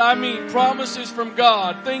 But I mean promises from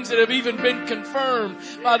God. Things that have even been confirmed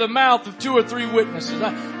by the mouth of 2 or 3 witnesses.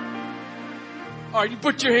 All right, you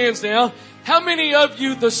put your hands down. How many of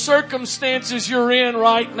you, the circumstances you're in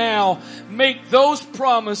right now, make those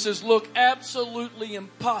promises look absolutely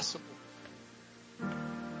impossible?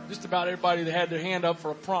 Just about everybody that had their hand up for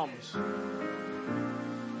a promise.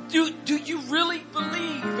 Do you really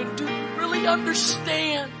believe and do you really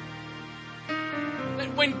understand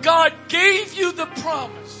that when God gave you the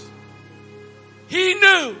promise, He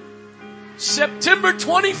knew September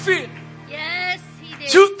 25th, yes, He did.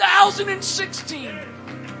 2016,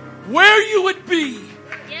 where you would be,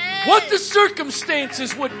 Yes. what the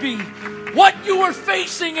circumstances would be, what you were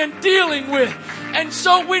facing and dealing with. And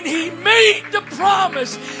so when He made the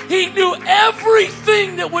promise, He knew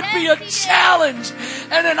everything that would be a challenge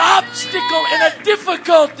and an obstacle and a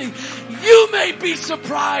difficulty. You may be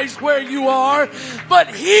surprised where you are,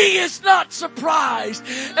 but He is not surprised.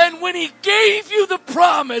 And when He gave you the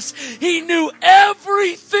promise, He knew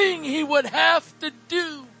everything He would have to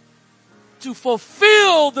do to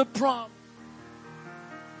fulfill the promise.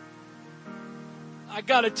 I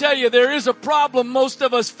gotta tell you, there is a problem most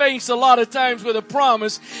of us face a lot of times with a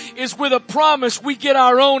promise, is with a promise we get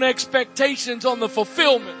our own expectations on the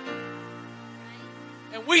fulfillment.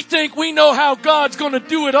 And we think we know how God's gonna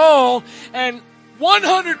do it all, and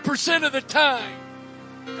 100% of the time,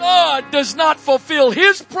 God does not fulfill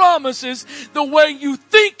His promises the way you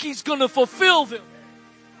think He's gonna fulfill them.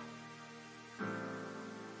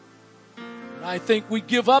 I think we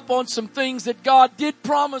give up on some things that God did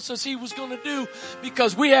promise us He was going to do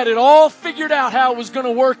because we had it all figured out how it was going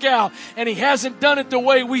to work out, and He hasn't done it the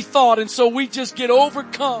way we thought, and so we just get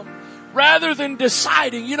overcome rather than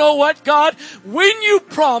deciding, you know what, God, when you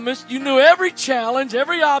promised, you knew every challenge,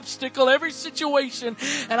 every obstacle, every situation,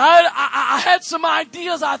 and I had some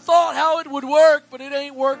ideas, I thought how it would work, but it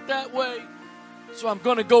ain't worked that way. So I'm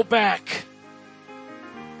going to go back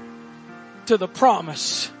to the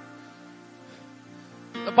promise.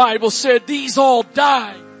 The Bible said these all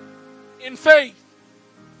died in faith,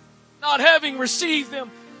 not having received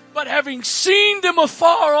them, but having seen them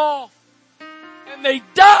afar off. And they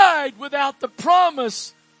died without the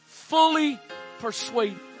promise, fully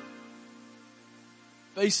persuaded.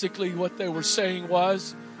 Basically what they were saying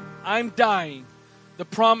was, I'm dying. The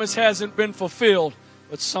promise hasn't been fulfilled,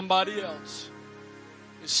 but somebody else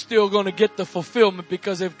is still going to get the fulfillment,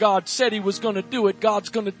 because if God said He was going to do it, God's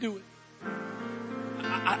going to do it.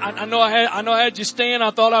 I know I had you stand.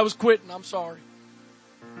 I thought I was quitting. I'm sorry.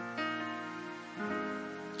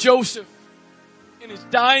 Joseph, in his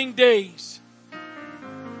dying days,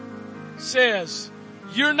 says,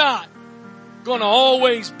 you're not going to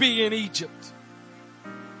always be in Egypt.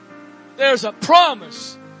 There's a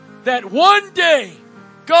promise that one day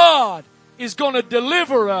God is going to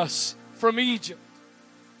deliver us from Egypt.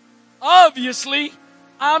 Obviously,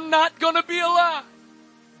 I'm not going to be alive.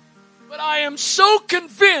 But I am so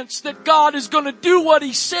convinced that God is going to do what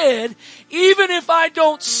He said. Even if I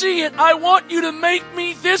don't see it, I want you to make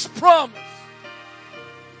me this promise.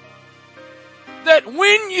 That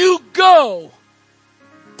when you go,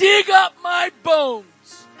 dig up my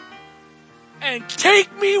bones and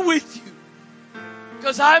take me with you.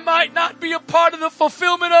 Because I might not be a part of the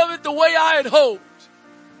fulfillment of it the way I had hoped.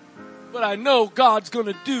 But I know God's going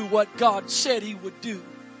to do what God said He would do.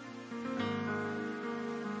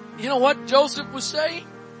 You know what Joseph was saying?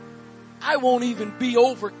 I won't even be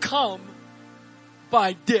overcome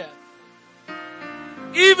by death.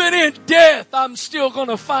 Even in death, I'm still going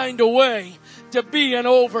to find a way to be an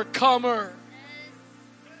overcomer.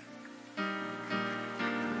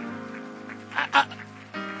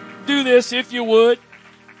 Do this if you would.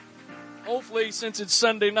 Hopefully, since it's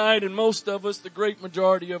Sunday night and most of us, the great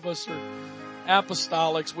majority of us are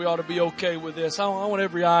apostolics, we ought to be okay with this. I want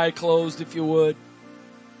every eye closed if you would.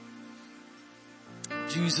 In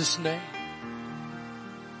Jesus' name.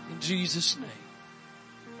 In Jesus' name.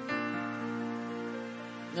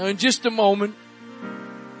 Now in just a moment,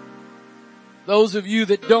 those of you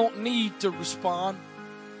that don't need to respond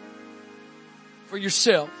for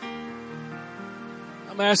yourself,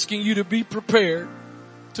 I'm asking you to be prepared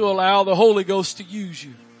to allow the Holy Ghost to use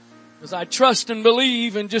you. Because I trust and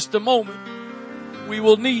believe in just a moment we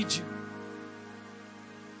will need you.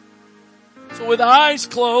 So with eyes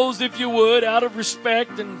closed, if you would, out of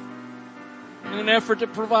respect and in an effort to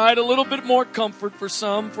provide a little bit more comfort for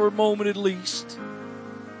some, for a moment at least.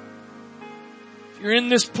 If you're in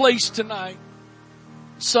this place tonight,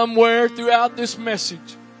 somewhere throughout this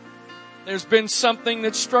message, there's been something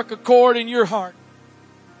that struck a chord in your heart.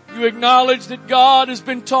 You acknowledge that God has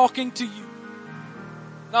been talking to you,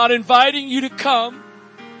 not inviting you to come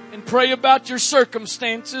and pray about your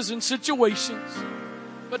circumstances and situations,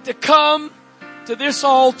 but to come to this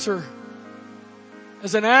altar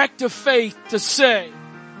as an act of faith to say,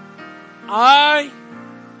 I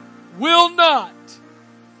will not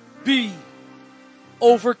be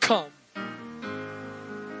overcome.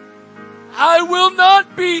 I will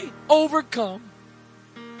not be overcome,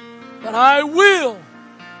 but I will,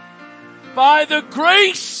 by the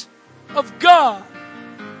grace of God,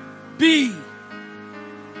 be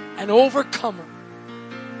an overcomer.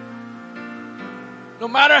 No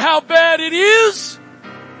matter how bad it is,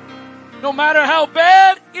 no matter how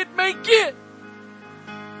bad it may get,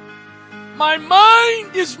 my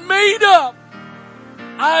mind is made up.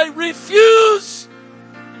 I refuse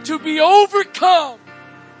to be overcome.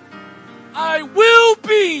 I will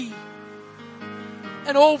be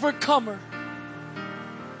an overcomer.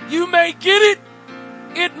 You may get it.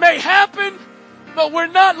 It may happen, but we're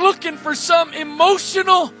not looking for some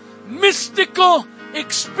emotional, mystical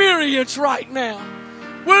experience right now.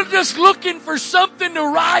 We're just looking for something to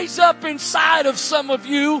rise up inside of some of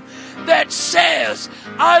you that says,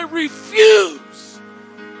 I refuse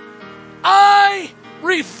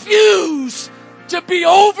to be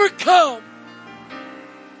overcome.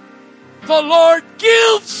 The Lord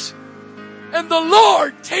gives and the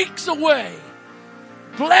Lord takes away.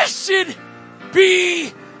 Blessed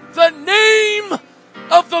be the name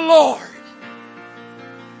of the Lord.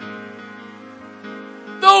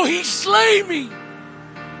 Though He slay me,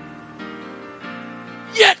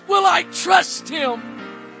 yet will I trust Him.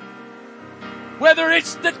 Whether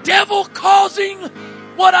it's the devil causing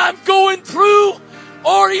what I'm going through,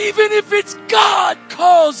 or even if it's God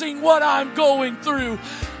causing what I'm going through,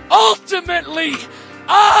 ultimately,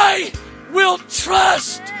 I will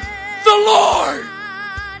trust the Lord.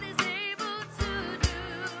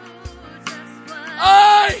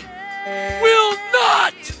 I will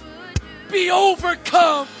not be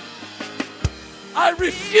overcome. I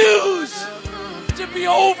refuse to be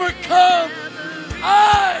overcome.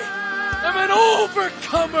 I am an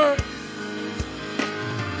overcomer.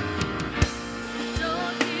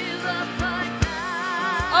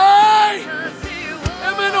 I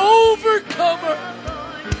am an overcomer.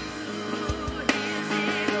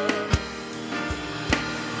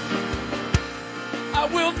 I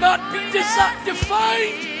will not be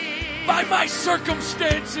defined by my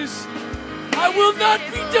circumstances. I will not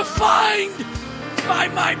be defined by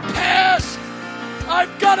my past.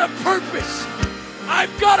 I've got a purpose.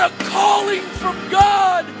 I've got a calling from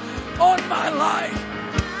God on my life.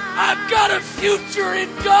 I've got a future in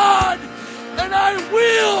God, and I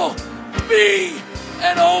will be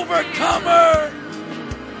an overcomer.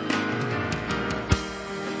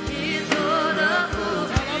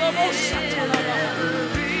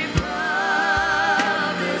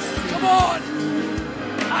 Come on.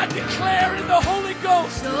 I declare in the Holy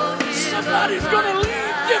Ghost, somebody's going to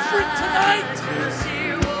leave different tonight.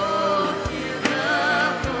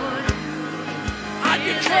 I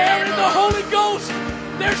declare in the Holy Ghost,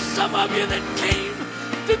 there's some of you that came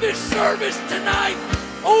to this service tonight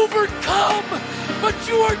overcome, but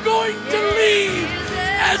you are going to leave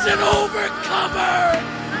as an overcomer.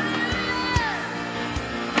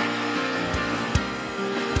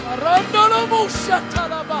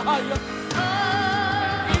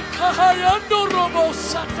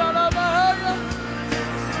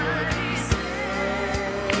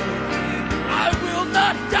 I will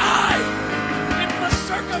not die in the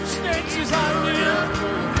circumstances I'm in.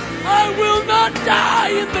 I will not die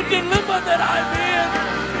in the dilemma that I'm in.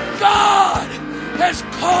 God has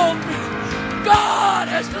called me. God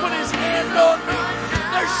has put his hand on me.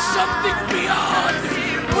 There's something beyond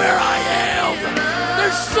where I am.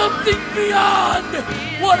 There's something beyond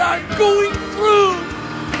what I'm going through.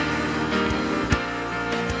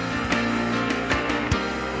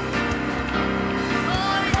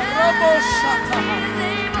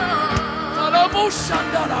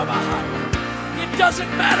 It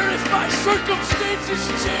doesn't matter if my circumstances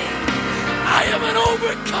change. I am an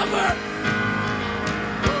overcomer.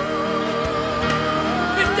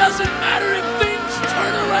 It doesn't matter if things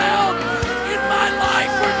turn around in my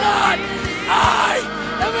life or not. I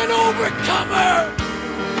am an overcomer.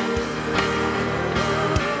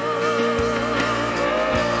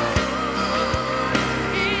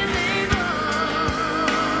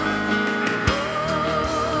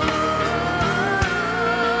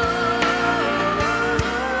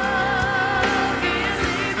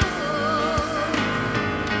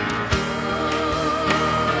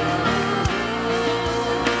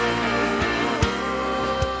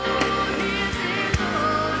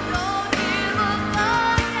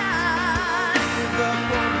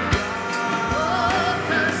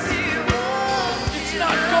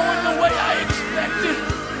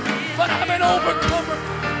 Overcomer.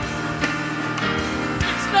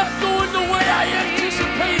 It's not going the way I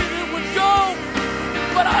anticipated it would go,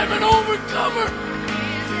 but I'm an overcomer.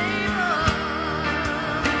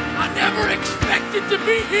 I never expected to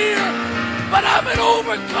be here, but I'm an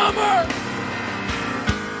overcomer.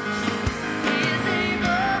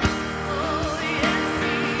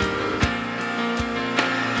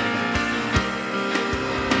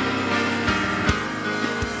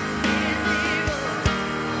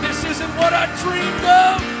 What I dreamed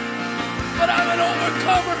of, but I'm an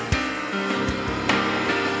overcomer.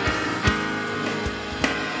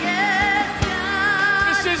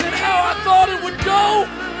 This isn't how I thought it would go,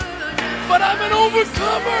 but I'm an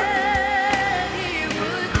overcomer.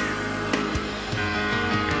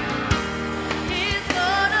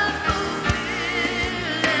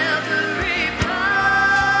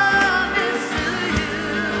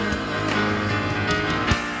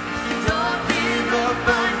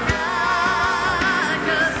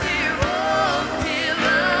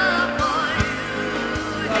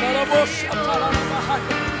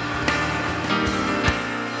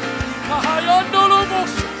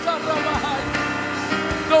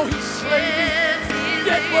 Though he slay me,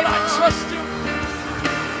 yet will I trust him.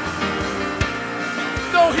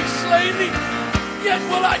 Though he slay me, yet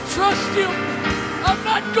will I trust him. I'm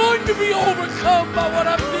not going to be overcome by what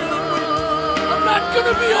I'm dealing with. I'm not going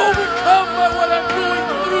to be overcome by what I'm going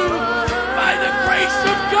through. By the grace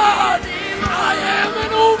of God, I am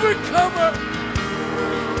an overcomer.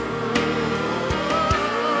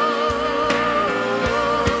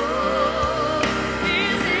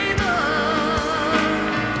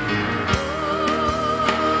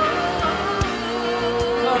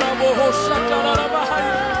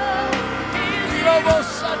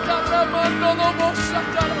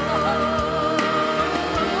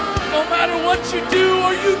 No matter what you do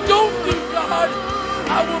or you don't do, God,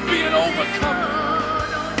 I will be an overcomer.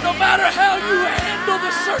 No matter how you handle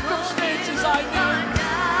the circumstances I'm in,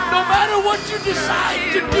 no matter what you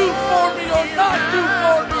decide to do for me or not do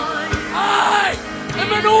for me, I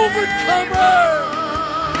am an overcomer.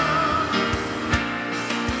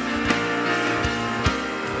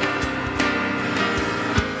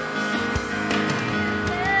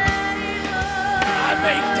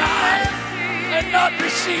 May die and not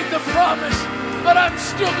receive the promise, but I'm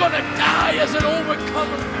still going to die as an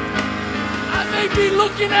overcomer. I may be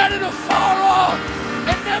looking at it afar off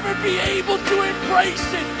and never be able to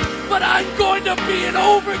embrace it, but I'm going to be an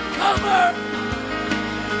overcomer.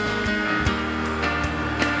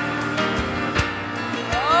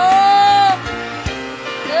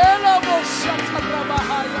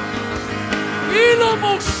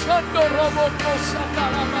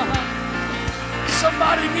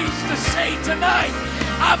 Somebody needs to say tonight,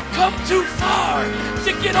 I've come too far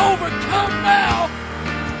to get overcome now.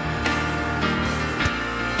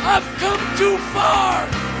 I've come too far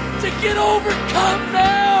to get overcome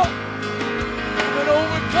now. I'm an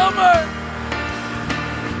overcomer.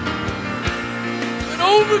 An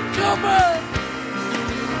overcomer.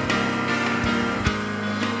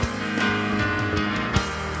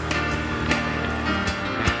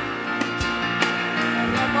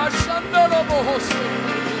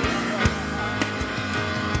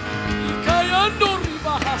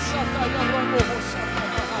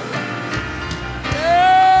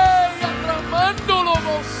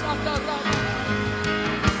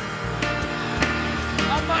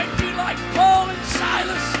 I might be like Paul and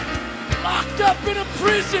Silas, locked up in a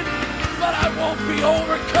prison, but I won't be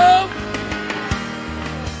overcome.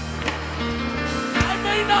 I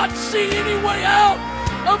may not see any way out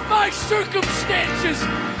of my circumstances,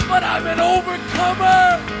 but I'm an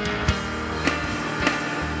overcomer.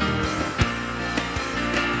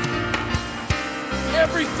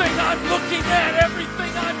 Everything I'm looking at,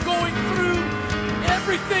 everything I'm going through,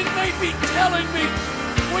 everything may be telling me,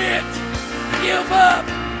 quit, give up,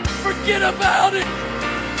 forget about it.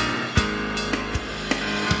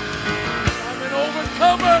 I'm an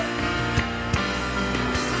overcomer.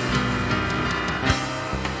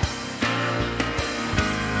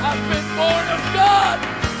 I've been born of God.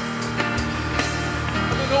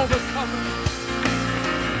 I'm an overcomer.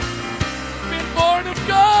 Been born of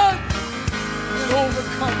God. I'm an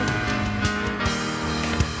overcomer.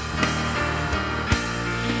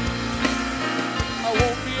 I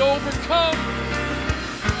won't be overcome.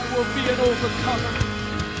 I will be an overcomer.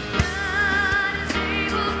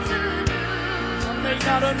 I may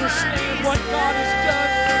not understand what God has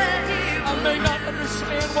done. I may not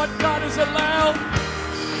understand what God has allowed.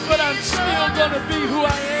 But I'm still gonna be who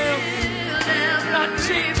I am. Not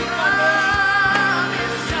changing my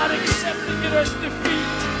name. Not accepting it as defeat.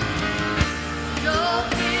 Don't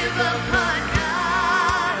give up on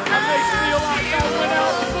God. I may feel like I went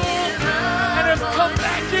out full and have come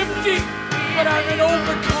back empty, but I'm an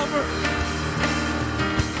overcomer.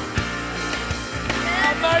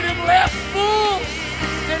 I might have left full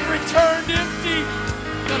and returned empty,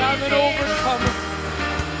 but I'm an overcomer.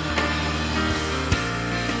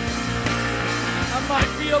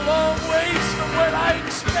 Might be a long ways from where I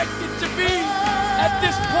expected to be at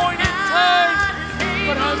this point in time,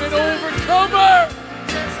 but I'm an overcomer.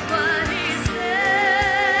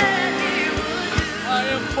 I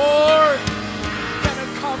am more than a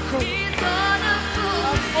conqueror.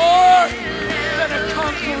 I'm more than a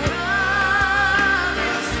conqueror.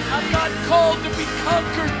 I'm not called to be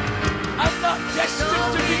conquered. I'm not destined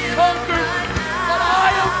to be conquered, but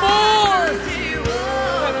I am more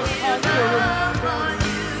than a conqueror.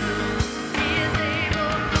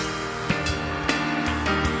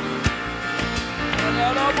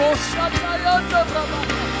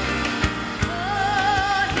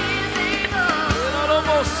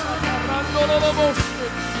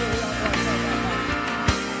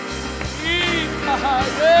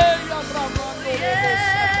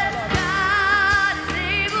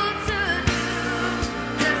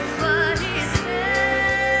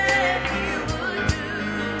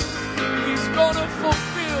 He's gonna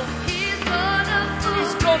fulfill.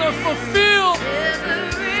 He's gonna fulfill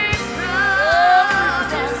every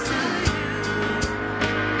promise.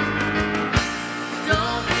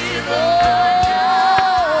 Don't give up.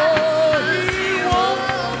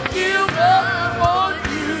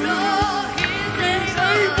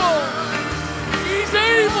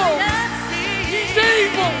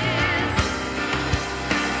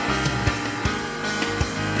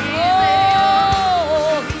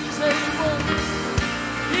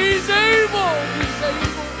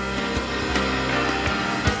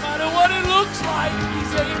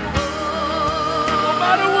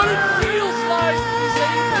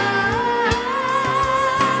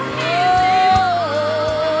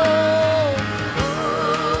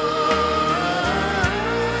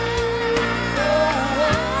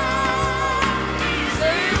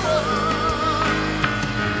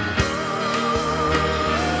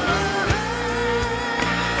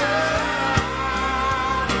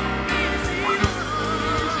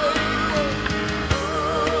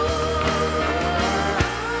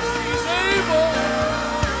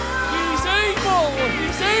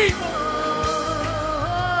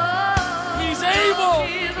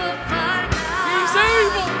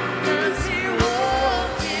 'cause He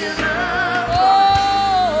won't give up. Oh,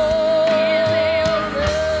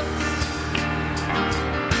 yes.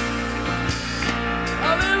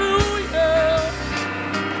 Hallelujah.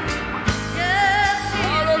 Yes, He's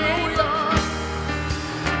Hallelujah. able.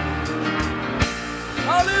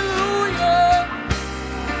 Hallelujah.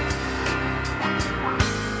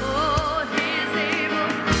 Oh, He's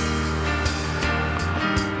able.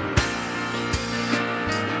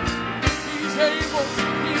 He's able.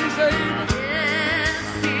 He's able. Yes,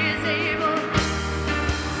 He's able.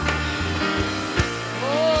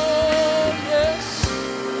 Oh, yes.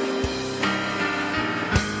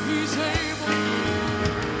 He's able.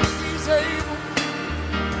 He's able.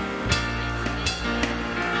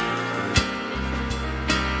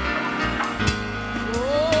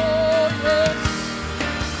 Oh, yes.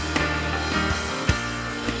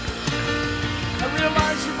 I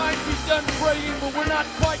realize you might be done praying, but we're not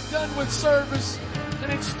quite done with service.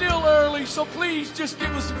 And it's still early, so please just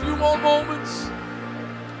give us a few more moments.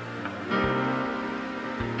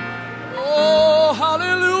 Oh,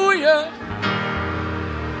 hallelujah.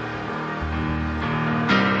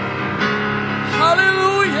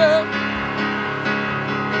 Hallelujah.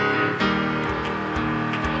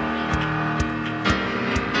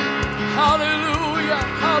 Hallelujah.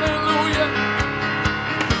 Hallelujah.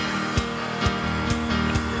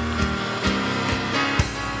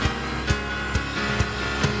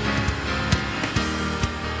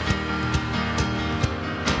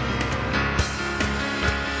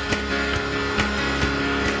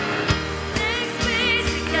 Thanks be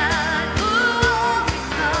to God who always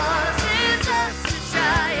causes us to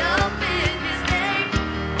triumph in His name.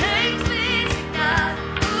 Thanks be to God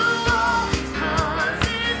who always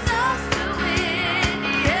causes us to win.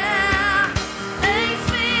 Yeah. Thanks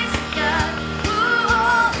be to God who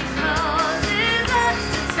always causes us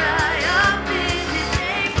to triumph in His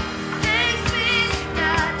name. Thanks be to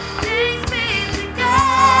God. Thanks be to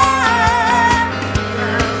God.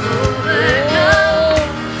 I've overcome.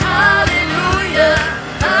 Hallelujah,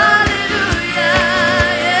 hallelujah,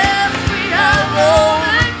 yes, we have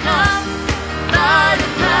overcome by the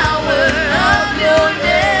power of your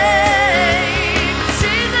name.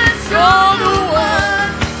 Jesus, you're the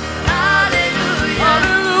one. Hallelujah,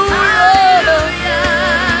 hallelujah,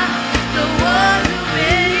 the one who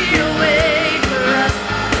made a way for us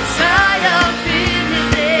to triumph in His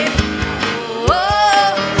name. Oh,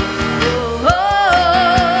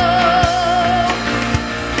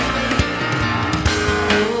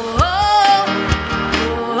 oh,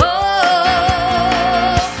 oh.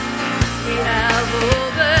 We have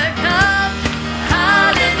overcome.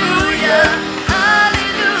 Hallelujah,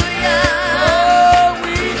 hallelujah. Oh,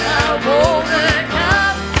 we Have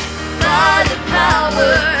overcome by the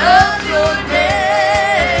power of your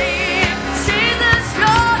name. Jesus,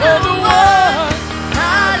 you're the one.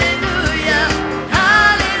 Hallelujah,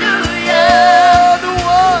 hallelujah. are the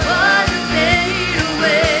one. One who made a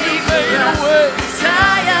way for Made a us. way.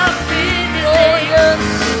 Triumph in His Oh, name. yes.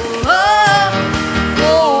 Oh,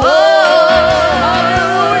 Oh, oh,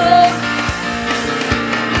 hallelujah.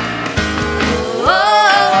 oh,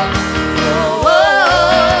 oh.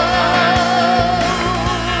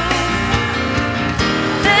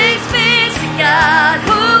 Thanks be to God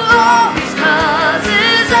who always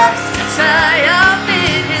causes us to triumph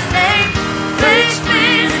in His name. Thanks be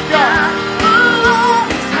to God who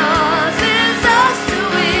always causes us to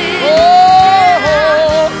win.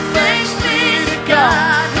 Oh, Thanks be to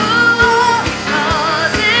God who always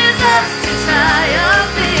causes us to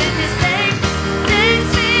triumph in His name. Thanks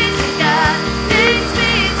be to God. Thanks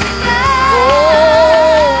be to God.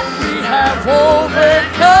 oh, we have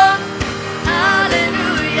overcome.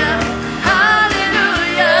 Hallelujah,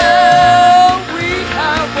 hallelujah. Oh, we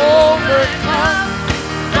have overcome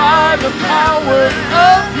by the power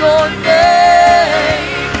of your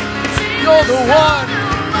name. You're the one.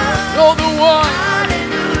 You're the one.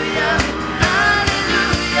 Hallelujah,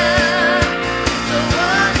 hallelujah. The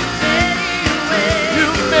one who made a way. You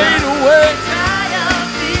made a way.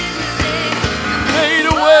 Triumph in His name. Made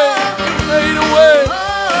a way. You made a way.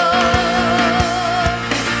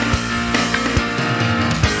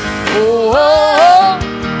 Oh, oh,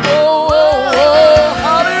 oh, oh, oh,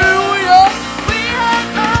 hallelujah. We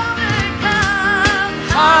have overcome.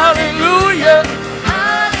 Hallelujah.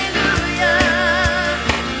 Hallelujah.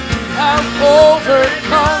 Have overcome.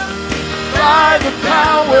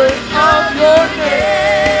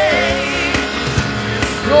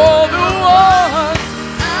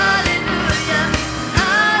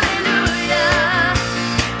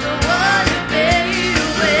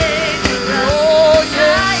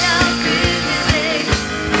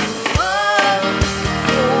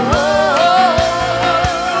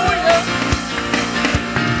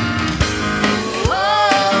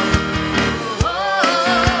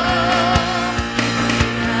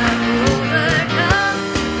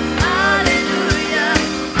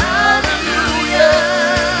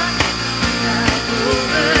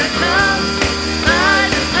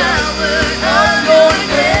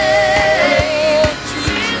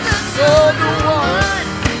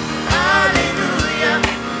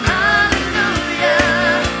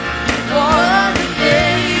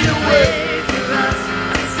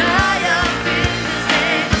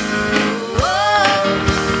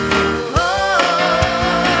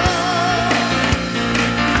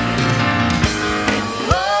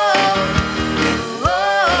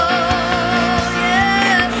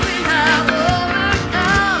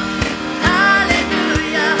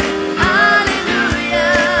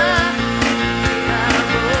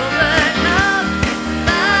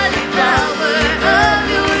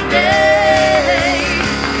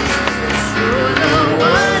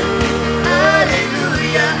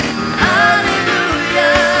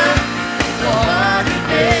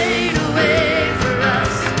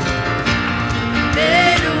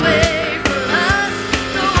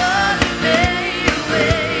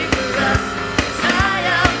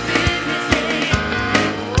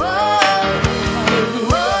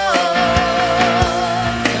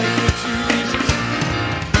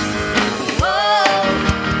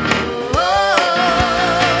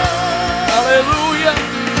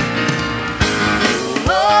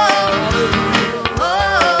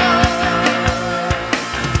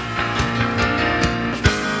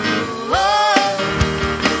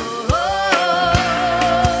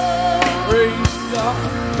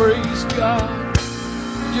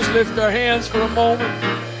 lift our hands for a moment.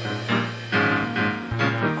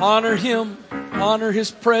 Honor Him. Honor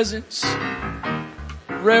His presence.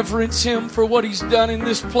 Reverence Him for what He's done in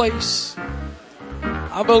this place.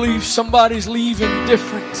 I believe somebody's leaving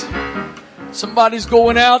different. Somebody's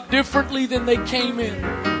going out differently than they came in.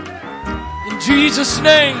 In Jesus'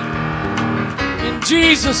 name. In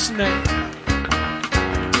Jesus' name.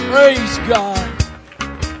 Praise God.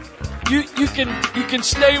 You can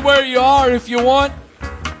stay where you are if you want.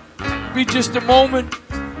 Be just a moment.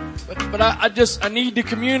 But I need to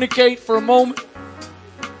communicate for a moment.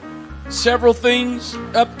 Several things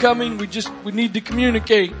upcoming. We need to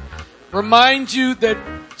communicate. Remind you that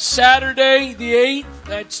Saturday the 8th,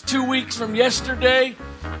 that's 2 weeks from yesterday,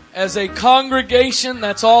 as a congregation,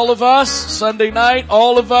 that's all of us. Sunday night,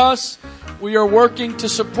 all of us. We are working to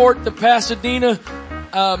support the Pasadena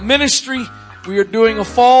ministry. We are doing a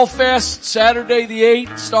fall fest Saturday the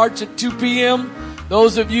 8th, starts at 2 p.m.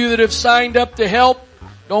 Those of you that have signed up to help,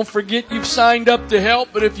 don't forget you've signed up to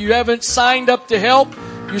help. But if you haven't signed up to help,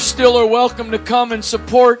 you still are welcome to come and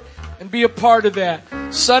support and be a part of that.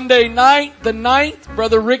 Sunday night, the 9th,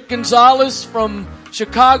 Brother Rick Gonzalez from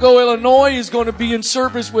Chicago, Illinois is going to be in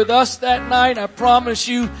service with us that night. I promise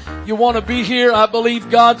you want to be here. I believe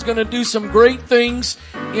God's going to do some great things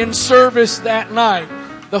in service that night.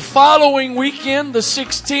 The following weekend, the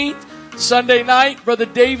 16th, Sunday night, Brother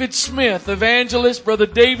David Smith, evangelist, Brother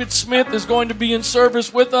David Smith is going to be in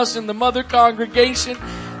service with us in the mother congregation.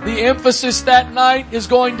 The emphasis that night is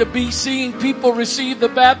going to be seeing people receive the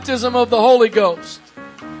baptism of the Holy Ghost.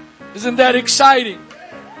 Isn't that exciting?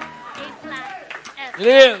 It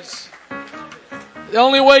is. The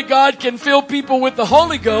only way God can fill people with the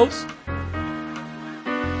Holy Ghost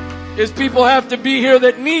is people have to be here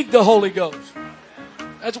that need the Holy Ghost.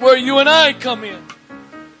 That's where you and I come in.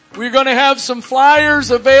 We're going to have some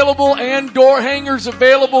flyers available and door hangers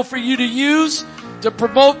available for you to use to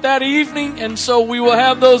promote that evening. And so we will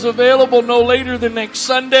have those available no later than next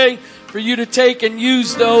Sunday for you to take and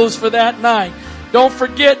use those for that night. Don't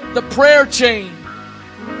forget the prayer chain.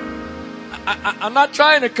 I'm not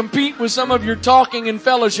trying to compete with some of your talking and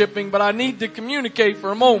fellowshipping, but I need to communicate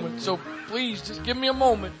for a moment. So please just give me a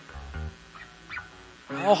moment.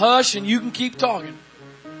 I'll hush and you can keep talking.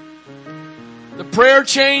 The prayer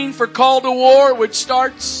chain for Call to War, which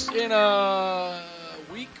starts in a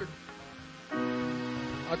week, or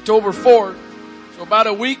October 4th. So about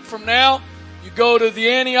a week from now, you go to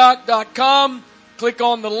theantioch.com, click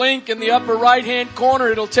on the link in the upper right-hand corner.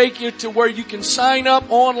 It'll take you to where you can sign up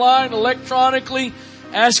online electronically,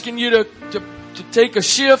 asking you to take a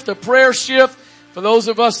shift, a prayer shift. For those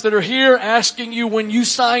of us that are here, asking you when you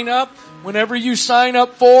sign up, whenever you sign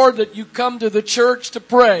up for, that you come to the church to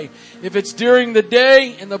pray. If it's during the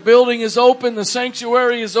day and the building is open, the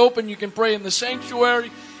sanctuary is open, you can pray in the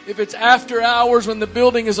sanctuary. If it's after hours when the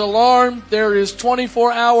building is alarmed, there is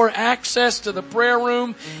 24-hour access to the prayer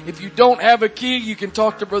room. If you don't have a key, you can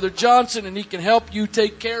talk to Brother Johnson and he can help you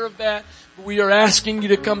take care of that. We are asking you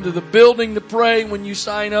to come to the building to pray when you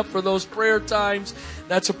sign up for those prayer times.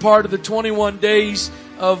 That's a part of the 21 days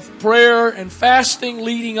of prayer and fasting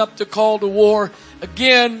leading up to Call to War.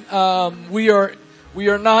 Again, we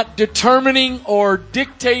are not determining or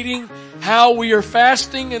dictating how we are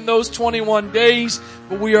fasting in those 21 days,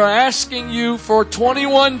 but we are asking you for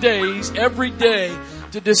 21 days, every day,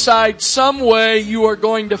 to decide some way you are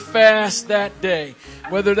going to fast that day.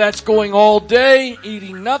 Whether that's going all day,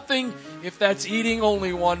 eating nothing, if that's eating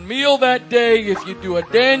only one meal that day, if you do a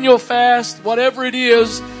Daniel fast, whatever it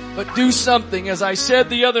is, but do something. As I said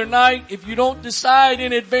the other night, if you don't decide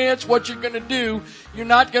in advance what you're going to do, you're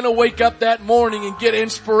not going to wake up that morning and get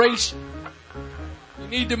inspiration. You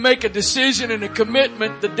need to make a decision and a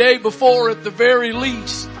commitment the day before at the very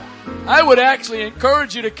least. I would actually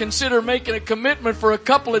encourage you to consider making a commitment for a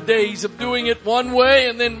couple of days of doing it one way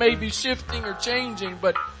and then maybe shifting or changing.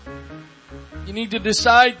 But you need to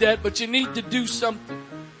decide that, but you need to do something.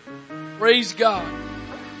 Praise God.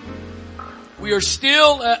 We are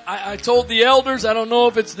still, I told the elders, I don't know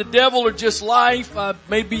if it's the devil or just life,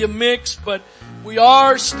 maybe a mix, but we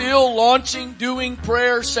are still launching, doing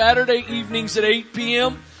prayer Saturday evenings at 8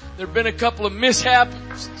 p.m. There have been a couple of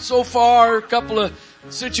mishaps so far, a couple of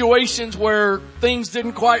situations where things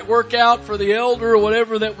didn't quite work out for the elder or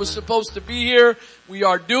whatever that was supposed to be here. We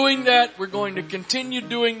are doing that. We're going to continue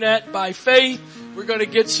doing that by faith. We're going to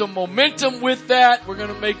get some momentum with that. We're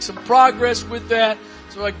going to make some progress with that.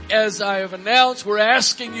 So as I have announced, we're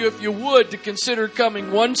asking you, if you would, to consider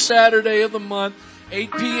coming one Saturday of the month,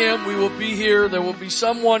 8 p.m. We will be here. There will be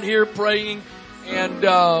someone here praying. And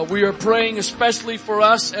we are praying especially for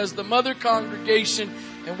us as the mother congregation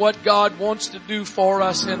and what God wants to do for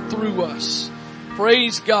us and through us.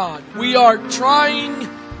 Praise God. We are trying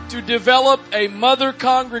to develop a mother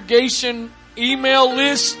congregation email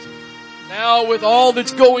list. Now with all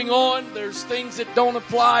that's going on, there's things that don't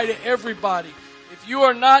apply to everybody. If you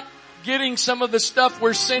are not getting some of the stuff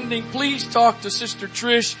we're sending, please talk to Sister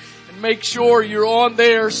Trish and make sure you're on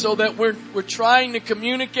there so that we're trying to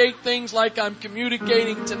communicate things like I'm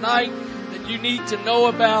communicating tonight that you need to know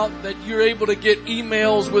about, that you're able to get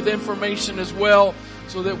emails with information as well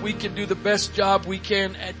so that we can do the best job we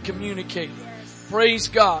can at communicating. Praise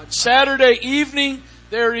God. Saturday evening,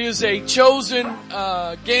 there is a chosen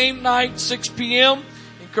game night, 6 p.m.,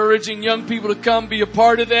 encouraging young people to come be a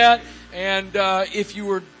part of that. And if you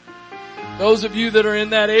were, those of you that are in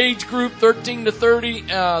that age group, 13 to 30,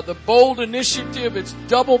 the Bold Initiative, it's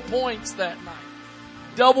double points that night.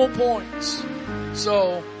 Double points.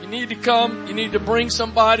 So you need to come. You need to bring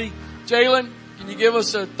somebody. Jalen, can you give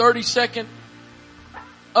us a 30-second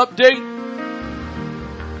update?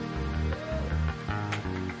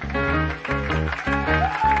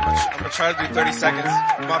 I'm gonna try to do 30 seconds.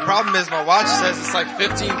 My problem is my watch says it's like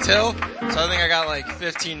 15 till, so I think I got like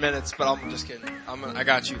 15 minutes, but I'm just kidding. I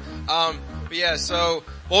got you. But yeah, so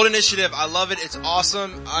Bold Initiative, I love it. It's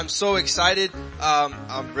awesome. I'm so excited.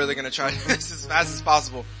 I'm really gonna try this as fast as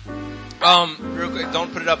possible. Real quick,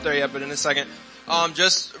 don't put it up there yet, but in a second.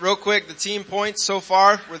 Just real quick, the team points so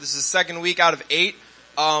far, where this is the second week out of 8.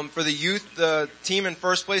 For the youth, the team in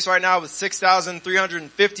first place right now with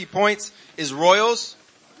 6,350 points is Royals.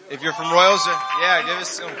 If you're from Royals, yeah, give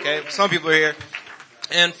us, okay, some people are here.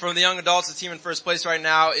 And from the young adults, the team in first place right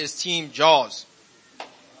now is Team Jaws.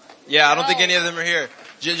 Yeah, I don't think any of them are here.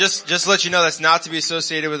 Just to let you know, that's not to be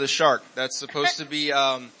associated with a shark. That's supposed to be,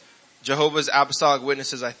 Jehovah's Apostolic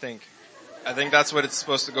Witnesses, I think. I think that's what it's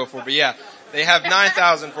supposed to go for. But yeah, they have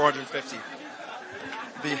 9,450.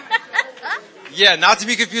 Yeah, not to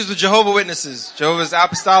be confused with Jehovah's Witnesses. Jehovah's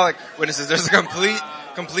Apostolic Witnesses. There's a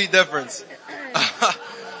complete difference.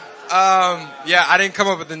 Yeah, I didn't come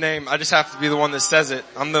up with the name. I just have to be the one that says it.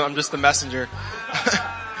 I'm just the messenger.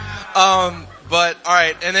 But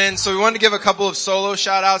alright, and then, so we wanted to give a couple of solo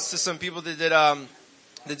shout outs to some people that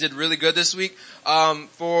did really good this week.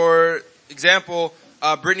 For example,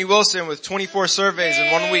 Brittany Wilson with 24 surveys in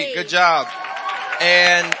 1 week. Good job.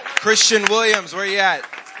 And Christian Williams, where you at?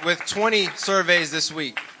 With 20 surveys this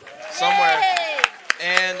week. Somewhere.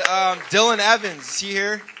 And, Dylan Evans, is he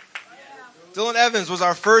here? Dylan Evans was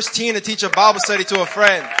our first teen to teach a Bible study to a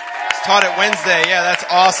friend. It's taught it Wednesday. Yeah, that's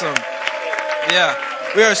awesome. Yeah.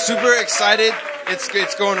 We are super excited.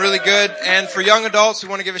 It's going really good. And for young adults, we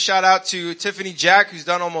want to give a shout out to Tiffany Jack, who's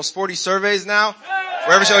done almost 40 surveys now.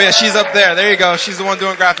 Wherever she, oh yeah, she's up there. There you go. She's the one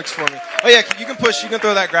doing graphics for me. Oh yeah, you can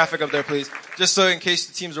throw that graphic up there, please. Just so in case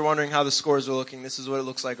the teams are wondering how the scores are looking, this is what it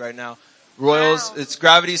looks like right now. Royals, it's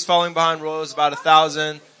Gravity's falling behind Royals about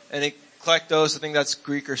 1,000. And Eclectos, I think that's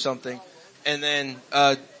Greek or something. And then,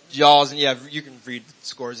 Jaws, and yeah, you can read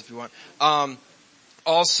scores if you want.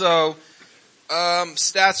 Also,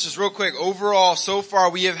 stats just real quick. Overall, so far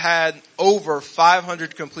we have had over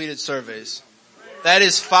 500 completed surveys. That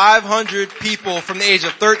is 500 people from the age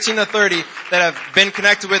of 13 to 30 that have been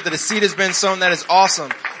connected with, that a seed has been sown. That is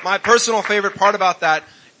awesome. My personal favorite part about that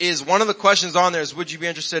is one of the questions on there is, would you be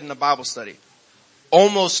interested in a Bible study?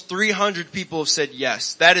 Almost 300 people have said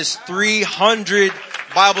yes. That is 300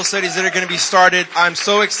 Bible studies that are going to be started. I'm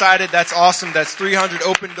so excited. That's awesome. That's 300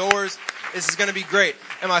 open doors. This is going to be great.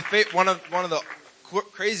 And one of the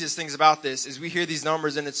craziest things about this is we hear these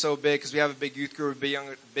numbers and it's so big because we have a big youth group,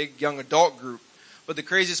 a big young adult group. But the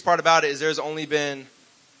craziest part about it is there's only been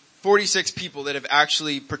 46 people that have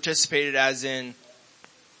actually participated, as in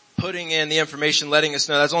putting in the information, letting us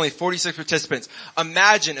know. That's only 46 participants.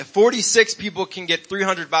 Imagine if 46 people can get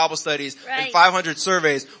 300 Bible studies and 500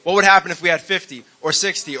 surveys, what would happen if we had 50 or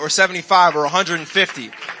 60 or 75 or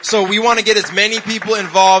 150? So we want to get as many people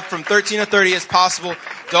involved from 13 to 30 as possible.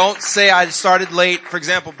 Don't say I started late. For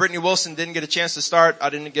example, Brittany Wilson didn't get a chance to start. I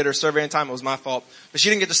didn't get her survey in time. It was my fault. But she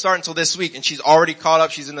didn't get to start until this week, and she's already caught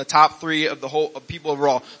up. She's in the top 3 of of people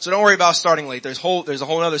overall. So don't worry about starting late. There's a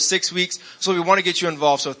whole other 6 weeks. So we want to get you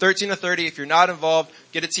involved. So 13 to 30, if you're not involved,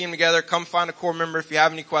 get a team together. Come find a core member if you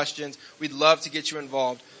have any questions. We'd love to get you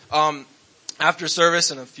involved. After service,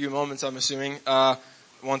 in a few moments, I'm assuming,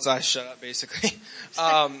 once I shut up, basically,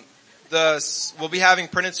 we'll be having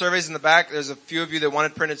printed surveys in the back. There's a few of you that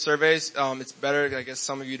wanted printed surveys. It's better, I guess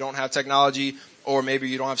some of you don't have technology, or maybe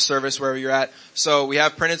you don't have service wherever you're at. So we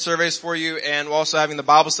have printed surveys for you, and we're also having the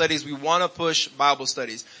Bible studies. We want to push Bible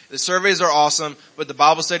studies. The surveys are awesome, but the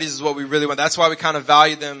Bible studies is what we really want. That's why we kind of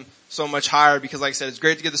value them so much higher because like I said, it's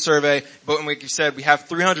great to get the survey, but like you said, we have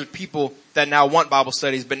 300 people that now want Bible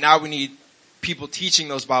studies, but now we need people teaching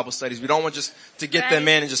those Bible studies. We don't want just to get them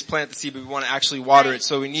in and just plant the seed, but we want to actually water it.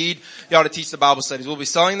 So we need y'all to teach the Bible studies. We'll be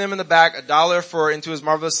selling them in the back, $1 for Into His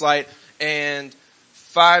Marvelous Light and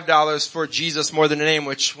 $5 for Jesus More Than a Name,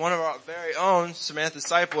 which one of our very own, Samantha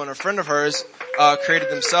Disciple and a friend of hers, created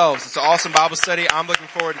themselves. It's an awesome Bible study. I'm looking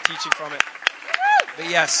forward to teaching from it. But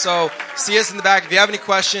yes, so see us in the back. If you have any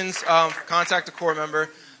questions, contact a core member,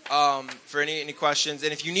 for any questions.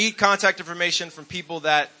 And if you need contact information from people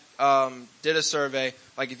that did a survey,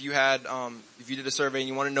 like if you did a survey and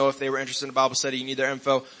you want to know if they were interested in a Bible study, you need their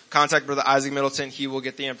info, contact Brother Isaac Middleton. He will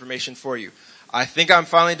get the information for you. I think I'm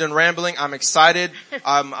finally done rambling. I'm excited.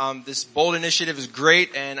 This bold initiative is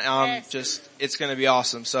great, and it's going to be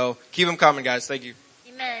awesome. So keep them coming, guys. Thank you.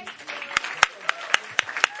 Amen.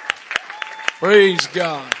 Praise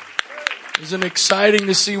God. Isn't it exciting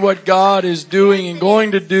to see what God is doing and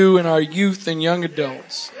going to do in our youth and young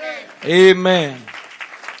adults? Amen.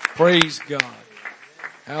 Praise God.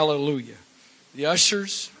 Hallelujah. The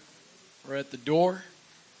ushers are at the door.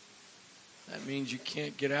 That means you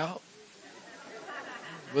can't get out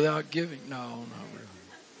without giving. No, not really.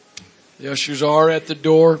 The ushers are at the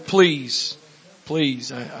door. Please,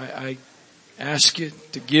 I ask you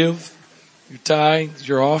to give your tithes,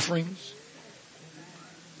 your offerings.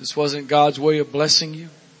 This wasn't God's way of blessing you.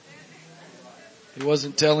 He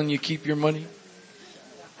wasn't telling you keep your money.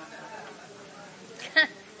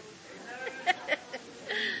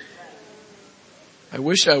 I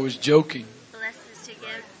wish I was joking.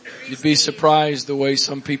 You'd be surprised the way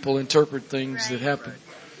some people interpret things that happen.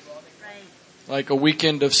 Like a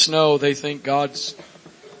weekend of snow, they think God's...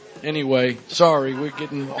 Anyway, sorry, we're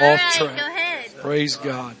getting off track. Go ahead. Praise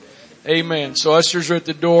God. Amen. So ushers are at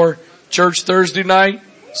the door. Church Thursday night,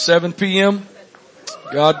 7 p.m.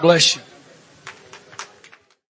 God bless you.